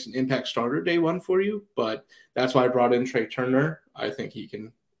he makes an impact starter day one for you, but that's why I brought in Trey Turner. I think he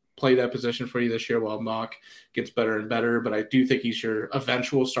can play that position for you this year while Mock gets better and better. But I do think he's your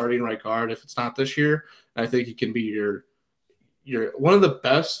eventual starting right guard if it's not this year. I think he can be your one of the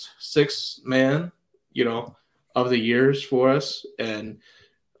best 6-man, of the years for us. And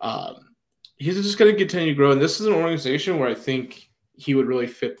he's just going to continue to grow. And this is an organization where I think he would really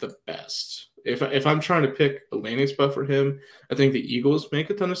fit the best. If I'm trying to pick a landing spot for him, I think the Eagles make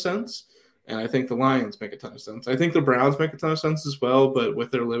a ton of sense. And I think the Lions make a ton of sense. I think the Browns make a ton of sense as well, but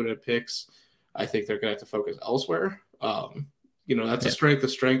with their limited picks, I think they're going to have to focus elsewhere. That's a yeah, strength of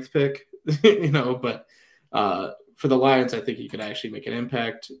strength pick, but for the Lions, I think he could actually make an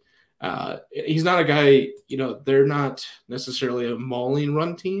impact. He's not a guy, they're not necessarily a mauling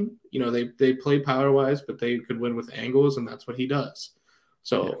run team. They play power wise, but they could win with angles, and that's what he does. yeah,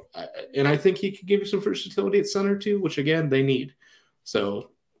 So, and I think he could give you some versatility at center too, which again, they need. So,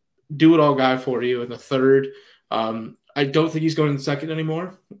 do it all guy for you in the third. I don't think he's going in the second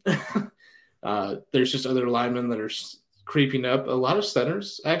anymore. There's just other linemen that are creeping up. A lot of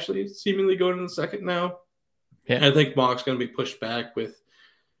centers actually seemingly going in the second now. yeah, And I think Mock's going to be pushed back with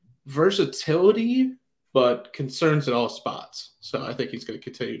versatility, but concerns at all spots. So I think he's going to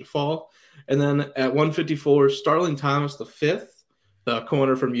continue to fall. And then at 154, Starling Thomas, the fifth, the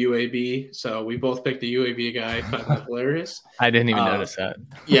corner from UAB. So we both picked the UAB guy. I find that hilarious. I didn't even Uh, notice that.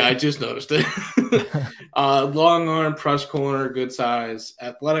 yeah, I just noticed it. Long arm, press corner, good size,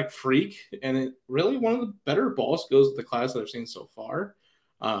 athletic freak, and it really one of the better ball skills of the class that I've seen so far.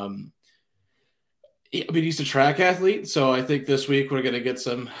 Um, he's a track athlete, so I think this week we're going to get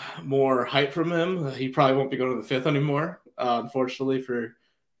some more hype from him. He probably won't be going to the fifth anymore, unfortunately, for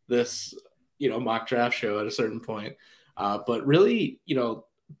this, mock draft show at a certain point. But really,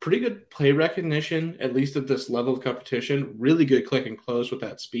 pretty good play recognition, at least at this level of competition. Really good click and close with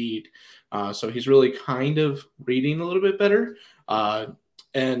that speed. So he's really kind of reading a little bit better.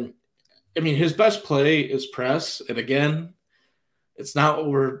 And I mean, his best play is press. And again, it's not what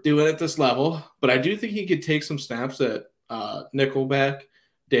we're doing at this level. But I do think he could take some snaps at nickelback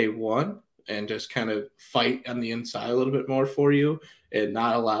day one and just kind of fight on the inside a little bit more for you and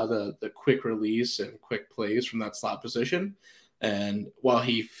not allow the quick release and quick plays from that slot position. And while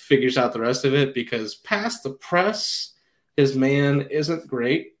he figures out the rest of it, because past the press, his man isn't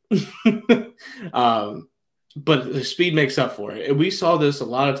great. But the speed makes up for it. And we saw this a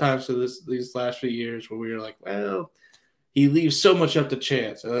lot of times for these last few years where we were like, well, he leaves so much up to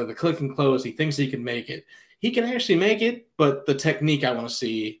chance. The click and close, he thinks he can make it. He can actually make it, but the technique I want to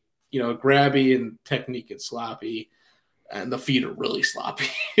see, grabby and technique gets sloppy, and the feet are really sloppy.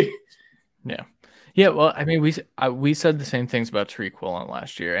 Yeah. Yeah, well, I mean, we said the same things about Tariq Woolen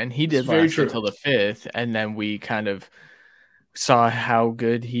last year, and he It's did very last true. until the 5th, and then we kind of saw how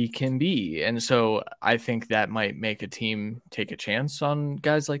good he can be. And so I think that might make a team take a chance on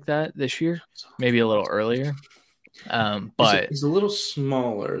guys like that this year, maybe a little earlier. But he's a little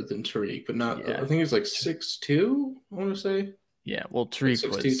smaller than Tariq, but not. yeah, I think he's like 6'2", I want to say. yeah. Well, Like Tariq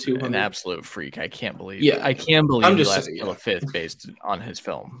 6'2", was an 200. absolute freak. I can't believe Yeah, I'm he just lasted saying. till Yeah, the 5th based on his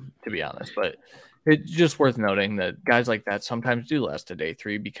film, to be honest. But it's just worth noting that guys like that sometimes do last to day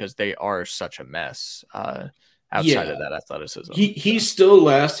 3 because they are such a mess outside yeah. of that athleticism. He's still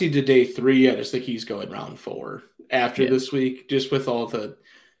lasting to day 3. I just think he's going round 4 after Yeah. this week, just with all the.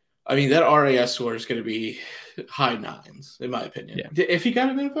 I mean, that RAS score is going to be high 9s, in my opinion. Yeah. If he got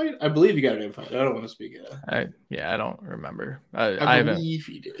an invite, I believe he got an invite. I don't want to speak. I don't remember. I I haven't. believe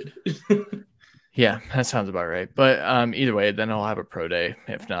he did. Yeah, that sounds about right. But either way, then I'll have a pro day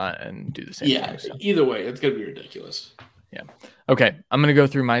if not, and do the same Yeah, thing. So. either way, it's going to be ridiculous. Yeah. Okay, I'm gonna go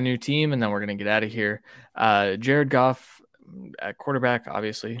through my new team, and then we're gonna get out of here. Jared Goff at quarterback,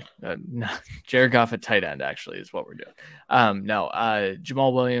 obviously. No, Jared Goff at tight end, actually, is what we're doing. No,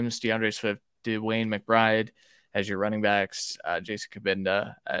 Jamal Williams, DeAndre Swift, Dwayne McBride as your running backs, Jason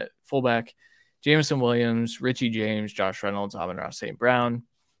Kabinda at fullback, Jameson Williams, Richie James, Josh Reynolds, Amon-Ra St. Brown,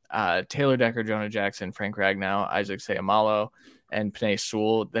 Taylor Decker, Jonah Jackson, Frank Ragnow, Isaac Seumalo, and Penei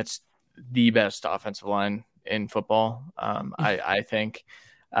Sewell. That's the best offensive line in football. I think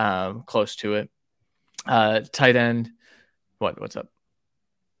close to it. Tight end. What's up?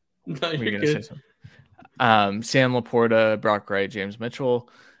 No, Were you you're going to say good. something? Sam Laporta, Brock Wright, James Mitchell.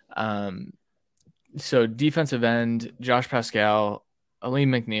 So defensive end, Josh Pascal, Aleem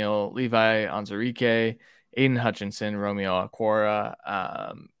McNeil, Levi Onwuzurike, Aiden Hutchinson, Romeo Okwara,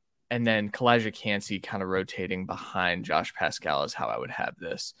 and then Kalijah Kancey kind of rotating behind Josh Pascal is how I would have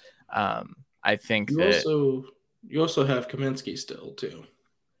this. I think You that also have Kaminsky still too.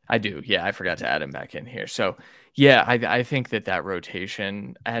 I do. Yeah, I forgot to add him back in here. So yeah, I think that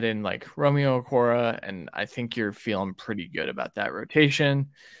rotation, add in like Romeo Okwara, and I think you're feeling pretty good about that rotation.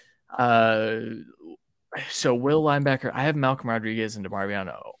 So will linebacker, I have Malcolm Rodriguez and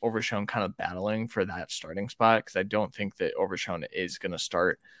DeMarvion Overshown kind of battling for that starting spot because I don't think that Overshown is going to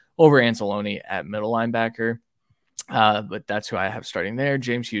start over Anzalone at middle linebacker. But that's who I have starting there.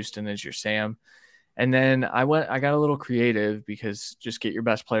 James Houston is your Sam. And then I got a little creative because just get your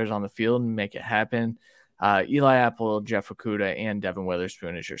best players on the field and make it happen. Eli Apple, Jeff Okudah, and Devin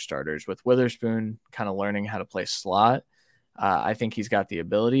Witherspoon as your starters, with Witherspoon kind of learning how to play slot. I think he's got the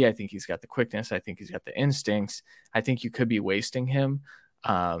ability. I think he's got the quickness. I think he's got the instincts. I think you could be wasting him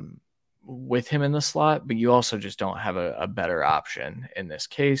with him in the slot, but you also just don't have a better option in this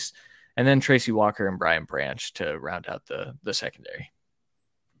case. And then Tracy Walker and Brian Branch to round out the secondary.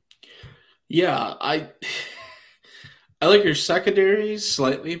 Yeah, I like your secondary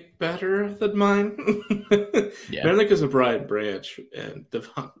slightly better than mine. Yeah. Mainly because of Brian Branch and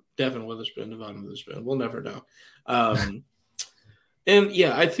Devin Witherspoon. We'll never know. And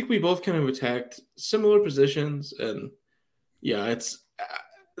yeah, I think we both kind of attacked similar positions. And yeah, it's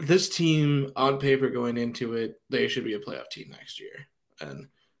this team on paper going into it, they should be a playoff team next year. And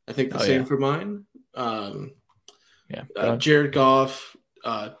I think the same for mine. Jared Goff,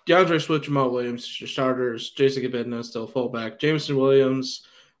 DeAndre Swift, Jamal Williams, your starters. Jason Kabinda still fullback. Jameson Williams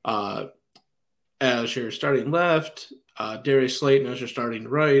as your starting left. Darius Slayton as your starting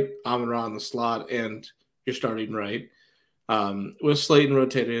right. Amon-Ra in the slot and your starting right. With Slayton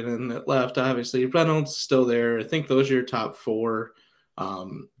rotated in at left, obviously. Reynolds still there. I think those are your top 4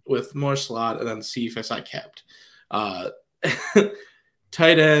 with more slot, and then Cephas I kept.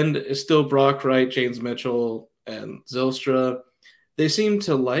 Tight end is still Brock Wright, James Mitchell, and Zylstra. They seem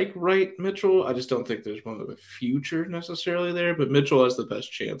to like Wright Mitchell. I just don't think there's one of the future necessarily there, but Mitchell has the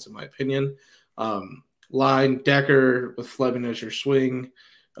best chance, in my opinion. Line, Decker with Fleming as your swing.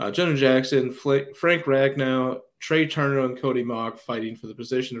 Jonah Jackson, Frank Ragnow, Trey Turner, and Cody Mock fighting for the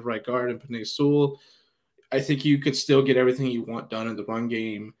position of right guard, and Penei Sewell. I think you could still get everything you want done in the run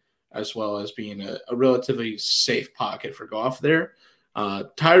game, as well as being a relatively safe pocket for Goff there.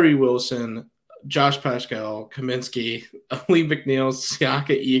 Tyree Wilson, Josh Pascal, Kaminsky, Lee McNeil,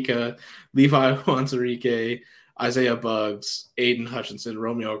 Siaka Ika, Levi Wanzarike, Isaiah Buggs, Aiden Hutchinson,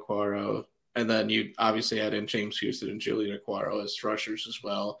 Romeo Aquaro, and then you obviously add in James Houston and Julian Aquaro as rushers as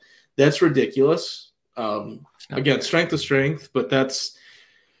well. That's ridiculous. Again, strength to strength, but that's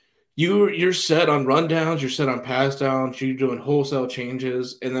you're set on rundowns, you're set on pass downs, you're doing wholesale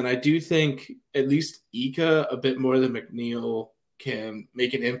changes, and then I do think at least Ika a bit more than McNeil can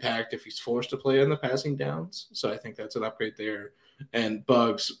make an impact if he's forced to play on the passing downs. So I think that's an upgrade there. And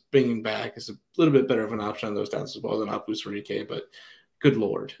Bugs bringing back is a little bit better of an option on those downs as well than Apu Sarike, but good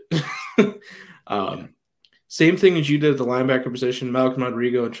lord. Same thing as you did at the linebacker position, Malcolm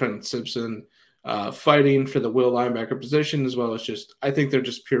Rodrigo and Trent Simpson fighting for the will linebacker position, as well as just, I think they're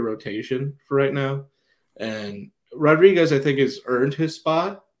just pure rotation for right now. And Rodriguez, I think, has earned his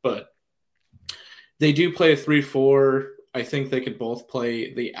spot, but they do play a 3-4. I think they could both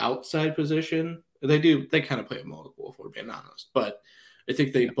play the outside position. They kind of play a multiple, if we're being honest. But I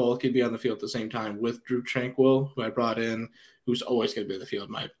think they both could be on the field at the same time with Drew Tranquil, who I brought in, who's always going to be in the field,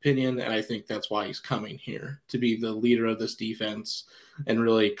 in my opinion. And I think that's why he's coming here, to be the leader of this defense and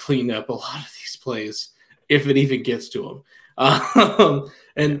really clean up a lot of these plays, if it even gets to him.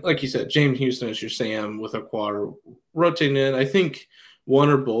 And like you said, James Houston is your Sam with Aquaro rotating in. I think one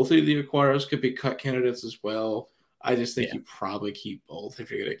or both of the Aquaros could be cut candidates as well. I just think you probably keep both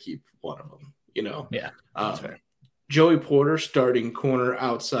if you're going to keep one of them, Yeah, that's fair. Joey Porter starting corner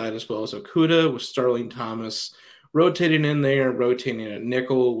outside, as well as Okuda with Starling Thomas rotating in there, rotating at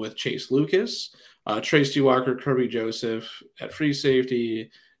nickel with Chase Lucas, Tracy Walker, Kirby Joseph at free safety,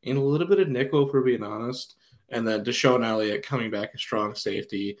 and a little bit of nickel, for being honest. And then Deshaun Elliott coming back a strong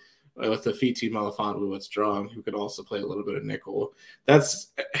safety with the Fiti Malifonwu at strong, who could also play a little bit of nickel. That's,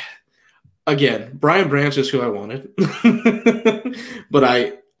 again, Brian Branch is who I wanted. But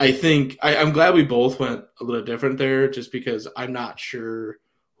I think I'm glad we both went a little different there, just because I'm not sure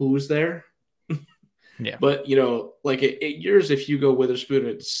who's there. Yeah. But, like at yours, if you go Witherspoon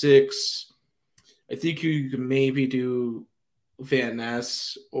at 6, I think you can maybe do Van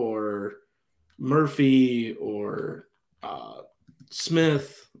Ness or Murphy or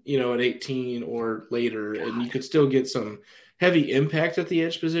Smith, at 18 or later, and you could still get some heavy impact at the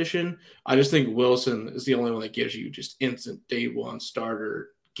edge position. I just think Wilson is the only one that gives you just instant day one starter,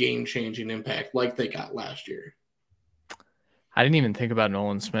 game-changing impact like they got last year. I didn't even think about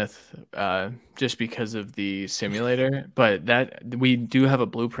Nolan Smith just because of the simulator, but that we do have a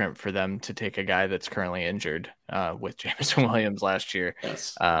blueprint for them to take a guy that's currently injured with Jameson Williams last year.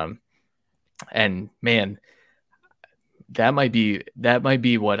 Yes. And man, that might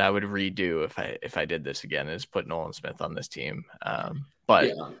be what I would redo if I did this again, is put Nolan Smith on this team. But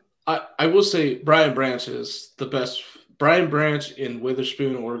yeah, I will say Brian Branch is the best. Brian Branch and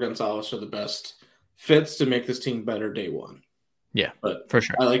Witherspoon or Gonzalez are the best fits to make this team better day one. Yeah, but for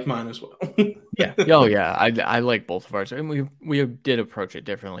sure. I like mine as well. Yeah. Oh, yeah. I like both of ours. And we did approach it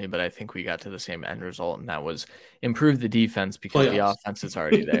differently, but I think we got to the same end result, and that was improve the defense because the offense is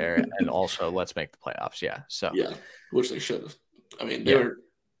already there, and also let's make the playoffs. Yeah. So yeah, which they should have. I mean, they were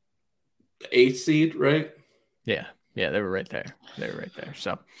the 8th seed, right? Yeah. Yeah, they were right there.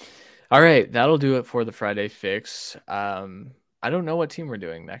 So, all right, that'll do it for the Friday fix. I don't know what team we're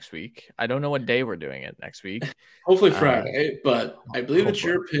doing next week. I don't know what day we're doing it next week. Hopefully Friday, but I believe it's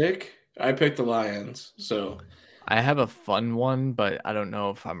your pick. I picked the Lions, so I have a fun one, but I don't know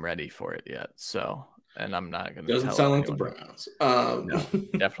if I'm ready for it yet. So, and I'm not going to. Doesn't sound like the Browns. No,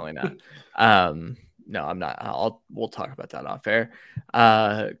 definitely not. No, I'm not. We'll talk about that off air.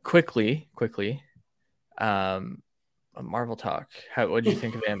 Quickly. Marvel talk. What did you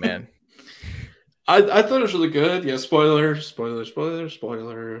think of Ant-Man? I thought it was really good. Yeah, spoiler. I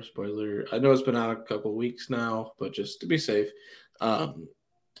know it's been out a couple weeks now, but just to be safe. Yeah,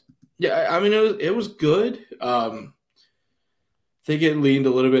 I mean, it was good. I think it leaned a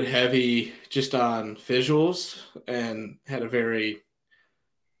little bit heavy just on visuals and had a very,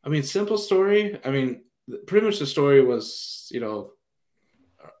 simple story. Pretty much the story was,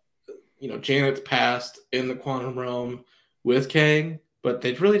 Janet's past in the quantum realm with Kang, but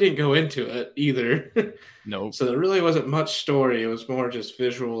they really didn't go into it either. Nope. So there really wasn't much story. It was more just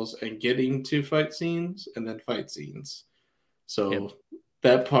visuals and getting to fight scenes and then fight scenes. So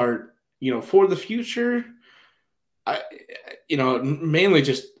that part, for the future, mainly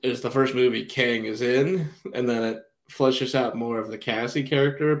just is the first movie Kang is in, and then it fleshes out more of the Cassie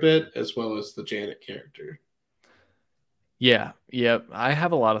character a bit, as well as the Janet character. Yeah, yep. I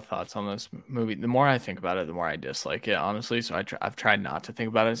have a lot of thoughts on this movie. The more I think about it, the more I dislike it, honestly. So I've tried not to think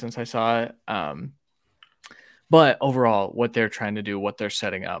about it since I saw it. But overall, what they're trying to do, what they're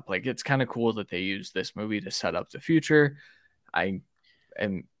setting up, like it's kind of cool that they use this movie to set up the future. I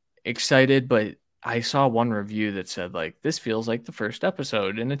am excited, but I saw one review that said like this feels like the first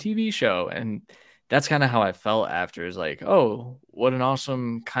episode in a TV show, and that's kind of how I felt after. Is like, oh, what an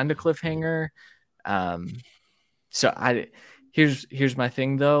awesome kind of cliffhanger. Um, so I here's my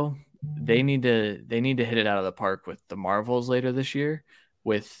thing though. They need to hit it out of the park with the Marvels later this year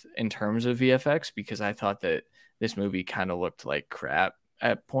with in terms of VFX because I thought that this movie kind of looked like crap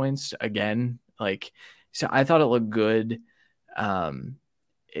at points again. Like so I thought it looked good um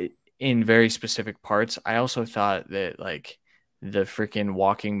in very specific parts. I also thought that like the freaking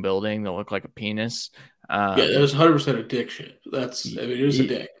walking building that looked like a penis Yeah, that um was 100% a dick shit. That's, I y- mean, it was a y-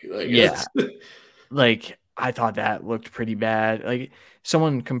 dick. Like, yeah, it's, like I thought that looked pretty bad. Like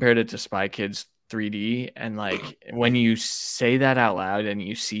someone compared it to Spy Kids 3D, and like when you say that out loud and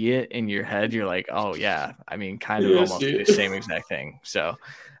you see it in your head, you're like, oh yeah, I mean, kind of yes, almost the dude. same exact thing. So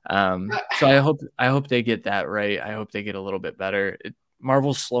I hope they get that right. I hope they get a little bit better.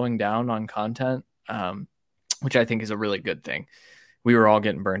 Marvel's slowing down on content, which I think is a really good thing. We were all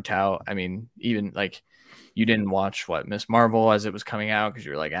getting burnt out. I mean, even like you didn't watch what Miss Marvel as it was coming out because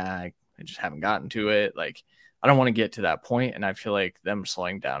you were like, I just haven't gotten to it. Like, I don't want to get to that point, and I feel like them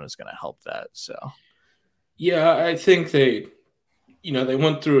slowing down is going to help that. So, Yeah, I think they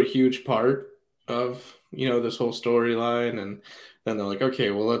went through a huge part of, this whole storyline, and then they're like, okay,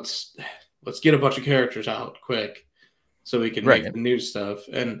 well, let's get a bunch of characters out quick so we can make right, the new stuff.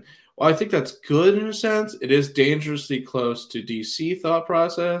 And while I think that's good in a sense, it is dangerously close to DC thought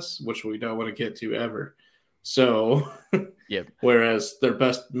process, which we don't want to get to ever. So, yep, whereas their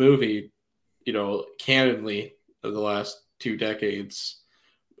best movie, candidly, of the last 2 decades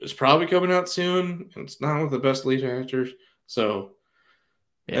is probably coming out soon, and it's not with the best lead actors. So,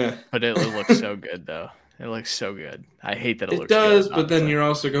 yeah, eh. but it looks so good though. It looks so good. I hate that it It looks good, does, but then honestly. you're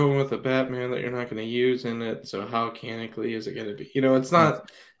also going with a Batman that you're not going to use in it. So how canically is it going to be? It's Mm. not.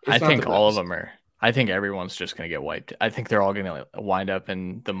 I It's not the think all of best. them are. I think everyone's just going to get wiped. I think they're all going to wind up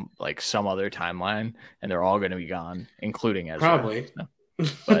in the like some other timeline, and they're all going to be gone, including Ezra. Probably. So,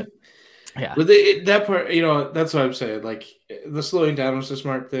 but yeah, But that part, that's what I'm saying. Like the slowing down was a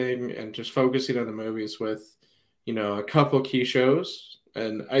smart thing, and just focusing on the movies with, a couple key shows.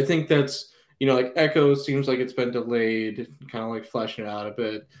 And I think that's, like Echo seems like it's been delayed, kind of like fleshing it out a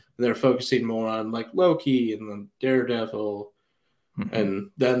bit. And they're focusing more on like Loki and then Daredevil, hmm,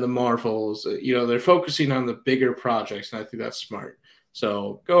 and then the Marvels. They're focusing on the bigger projects, and I think that's smart.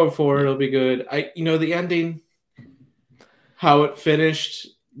 So going forward, yeah. it'll be good. The ending, how it finished,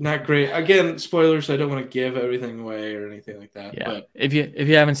 not great. Again, spoilers. I don't want to give everything away or anything like that. Yeah. But If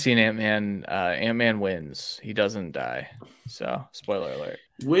you haven't seen Ant-Man, Ant-Man wins. He doesn't die. So, spoiler alert.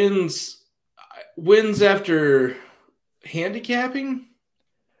 wins wins after handicapping.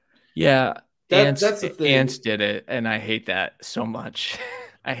 Yeah, Ants That's the Ants thing. did it and I hate that so much.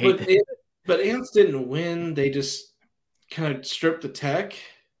 I hate But that. but ants didn't win. They just kind of stripped the tech. And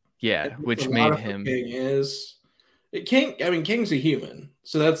Yeah, a which lot made of what him King is. King. I mean, King's a human,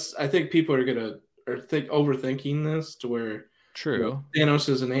 so that's. I think people are gonna or think overthinking this to where true. Thanos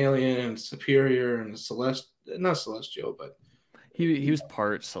is an alien and superior and not celestial, but He was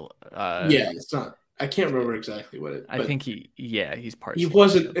part yeah, it's not. I can't remember exactly what it, I but think he's part he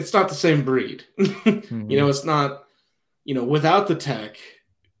wasn't. celestial. It's not the same breed. Hmm. It's not. Without the tech,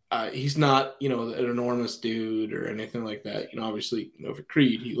 he's not. An enormous dude or anything like that. Obviously, for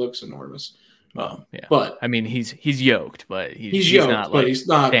Creed, he looks enormous, Well, yeah. but I mean, he's yoked, but he's he's yoked, not but like he's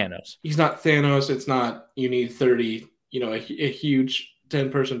not. Thanos. He's not Thanos. It's not. You need 30. A huge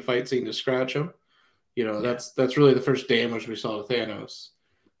 10-person fight scene to scratch him. Yeah. That's really the first damage we saw to Thanos.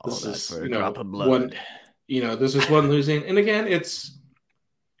 All This that is, for a drop of one, blood. this is one losing. And again, it's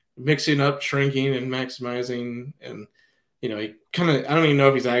mixing up, shrinking, and maximizing. And, he kind of, I don't even know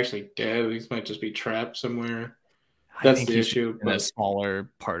if he's actually dead. He might just be trapped somewhere. I That's think the he's just issue. in a But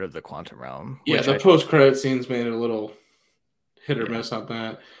smaller part of the quantum realm, yeah, which the I post credit scenes made it a little hit or yeah. miss on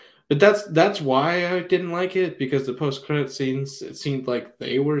that. But that's why I didn't like it, because the post credit scenes, it seemed like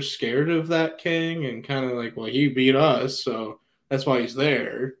they were scared of that king and kind of like, well, he beat us, so that's why he's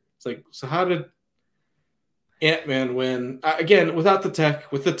there. It's like, so how did Ant Man win? Again, without the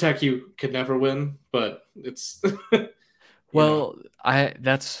tech, with the tech, you could never win. But it's you know, Well, I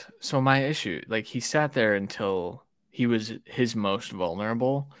that's so my issue. Like he sat there until he was his most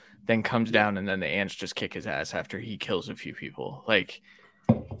vulnerable, then comes yeah, down and then the ants just kick his ass after he kills a few people. Like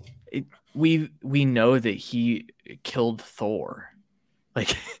it, we know that he killed Thor.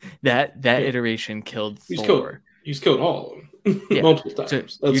 Like that Yeah, iteration killed he's killed. Thor. He's killed all of them Yeah. multiple So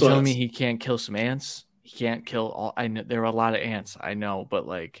times. you're That's why telling me it's he can't kill some ants? He can't kill all. I know there are a lot of ants. I know, but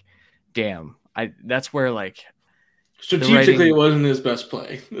like, damn, I that's where like the strategically it writing. wasn't his best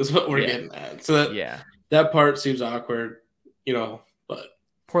play. Is what we're Yeah, getting at. So that yeah, that part seems awkward, but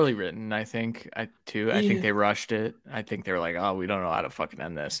poorly written. I think I think yeah, they rushed it. I think they were like, oh, we don't know how to fucking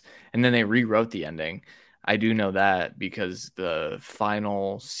end this, and then they rewrote the ending. I do know that because the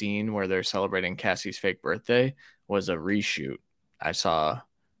final scene where they're celebrating Cassie's fake birthday was a reshoot. I saw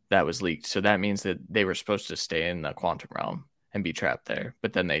that was leaked. So that means that they were supposed to stay in the quantum realm and be trapped there,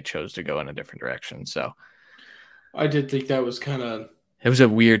 but then they chose to go in a different direction. So I did think that was kind of it was a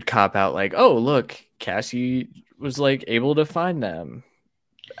weird cop out like, oh, look, Cassie was like able to find them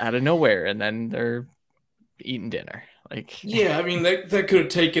out of nowhere and then they're eating dinner. Like, yeah. I mean that could have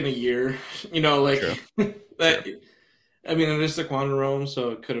taken a year, like true, true. that. I mean, it is the quantum realm,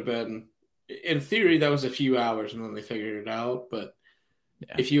 so it could have been. In theory, that was a few hours, and then they figured it out. But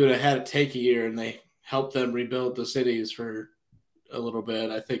Yeah. if you would have had to take a year and they helped them rebuild the cities for a little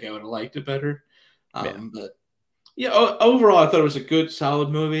bit, I think I would have liked it better. Yeah. But yeah, overall, I thought it was a good, solid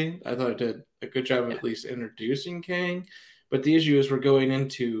movie. I thought it did a good job of Yeah. at least introducing Kang. But the issue is we're going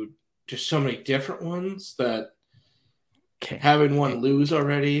into just so many different ones that Okay. having Okay. one lose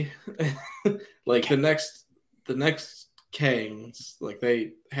already, like Okay. the next Kangs, like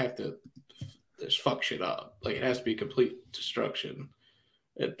they have to just fuck shit up. Like it has to be complete destruction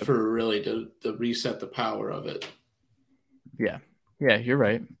for really to reset the power of it. Yeah. Yeah, you're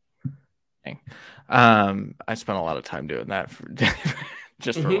right. Dang. I spent a lot of time doing that for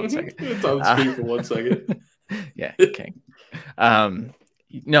just for 1 second. It's on the Uh, screen for 1 second. yeah, okay. Um,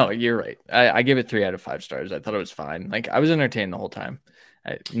 no, you're right. I give it 3 out of 5 stars. I thought it was fine. Like I was entertained the whole time.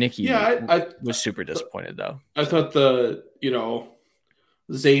 Nikki Yeah, was super disappointed though. I So thought the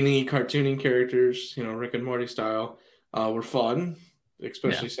zany cartooning characters, Rick and Morty style, were fun. yeah,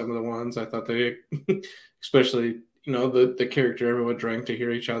 Especially some of the ones I thought they, especially the character everyone drank to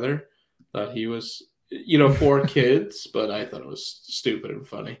hear each other. Thought he was for kids, but I thought it was stupid and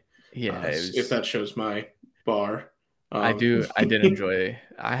funny. yeah. It If was. that shows my bar, I um, do. I did enjoy.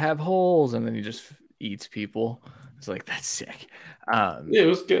 I have holes, and then he just eats people. It's like that's sick. yeah, it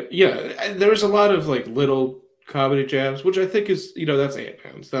was good. Yeah, there was a lot of like little comedy jabs, which I think is that's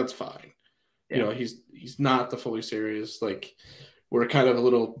Ant-Man, so that's fine. Yeah. He's not the fully serious. Like we're kind of a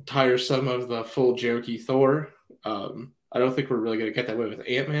little tiresome of the full jokey Thor. I don't think we're really gonna get that way with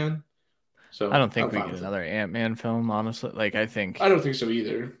Ant-Man, I so don't think I'm we fine get with it. another Ant-Man film, honestly. Like I don't think so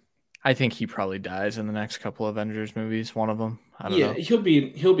either. I think he probably dies in the next couple Avengers movies, one of them. I don't Yeah, know. he'll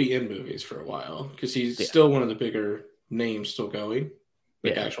be in movies for a while because he's Yeah. still one of the bigger names still going,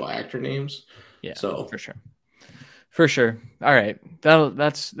 like Yeah. actual actor names. Yeah, So for sure. For sure. All right.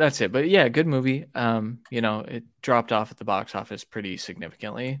 That's it. But yeah, good movie. It dropped off at the box office pretty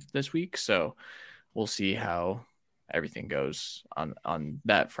significantly this week, so we'll see how everything goes on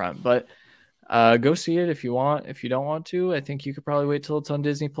that front. But go see it if you want. If you don't want to, I think you could probably wait till it's on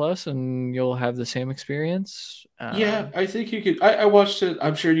Disney Plus and you'll have the same experience. yeah, I think you could. I watched it.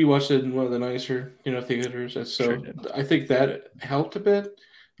 I'm sure you watched it in one of the nicer, theaters. Sure So did. I think that helped a bit.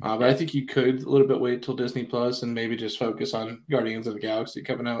 But I Yeah. think you could a little bit wait till Disney Plus and maybe just focus on Guardians of the Galaxy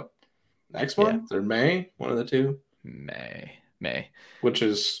coming out next Yeah. month or May, one of the two, May. which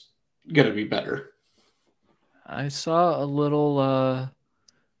is gonna be better. I saw a little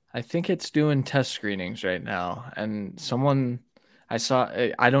I think it's doing test screenings right now, and someone I saw,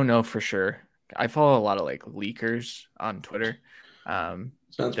 I don't know for sure. I follow a lot of like leakers on Twitter, um,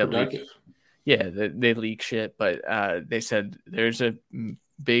 Sounds that leak, productive. yeah, they leak shit. But they said there's a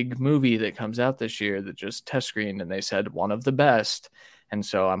big movie that comes out this year that just test screened, and they said one of the best. And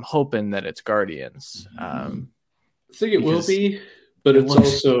so I'm hoping that it's Guardians, I think it will because be, but it it's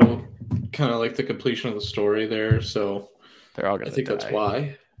looks also kind of like the completion of the story there. So they're all I gonna think that's die.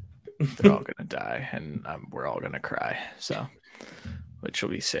 why. They're all gonna die, and we're all gonna cry. So which will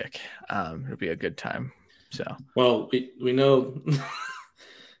be sick. It'll be a good time. So Well, we know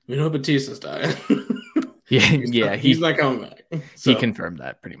we know Batista's dying. yeah, he's yeah, not, he's he not coming back. he So confirmed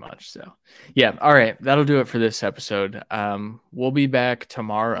that pretty much. So yeah, all right, that'll do it for this episode. We'll be back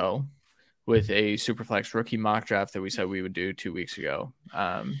tomorrow with a Superflex rookie mock draft that we said we would do 2 weeks ago.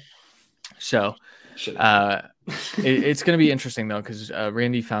 So shit happened. uh, it's going to be interesting though because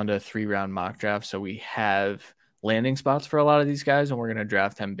Randy found a 3-round mock draft, so we have landing spots for a lot of these guys, and we're going to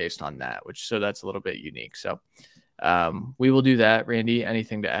draft them based on that, so that's a little bit unique. So we will do that. Randy,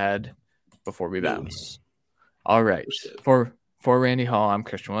 anything to add before we No, bounce? All right. we're shit. For For Randy Hall, I'm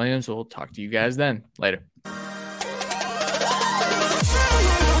Christian Williams. We'll talk to you guys then. Later.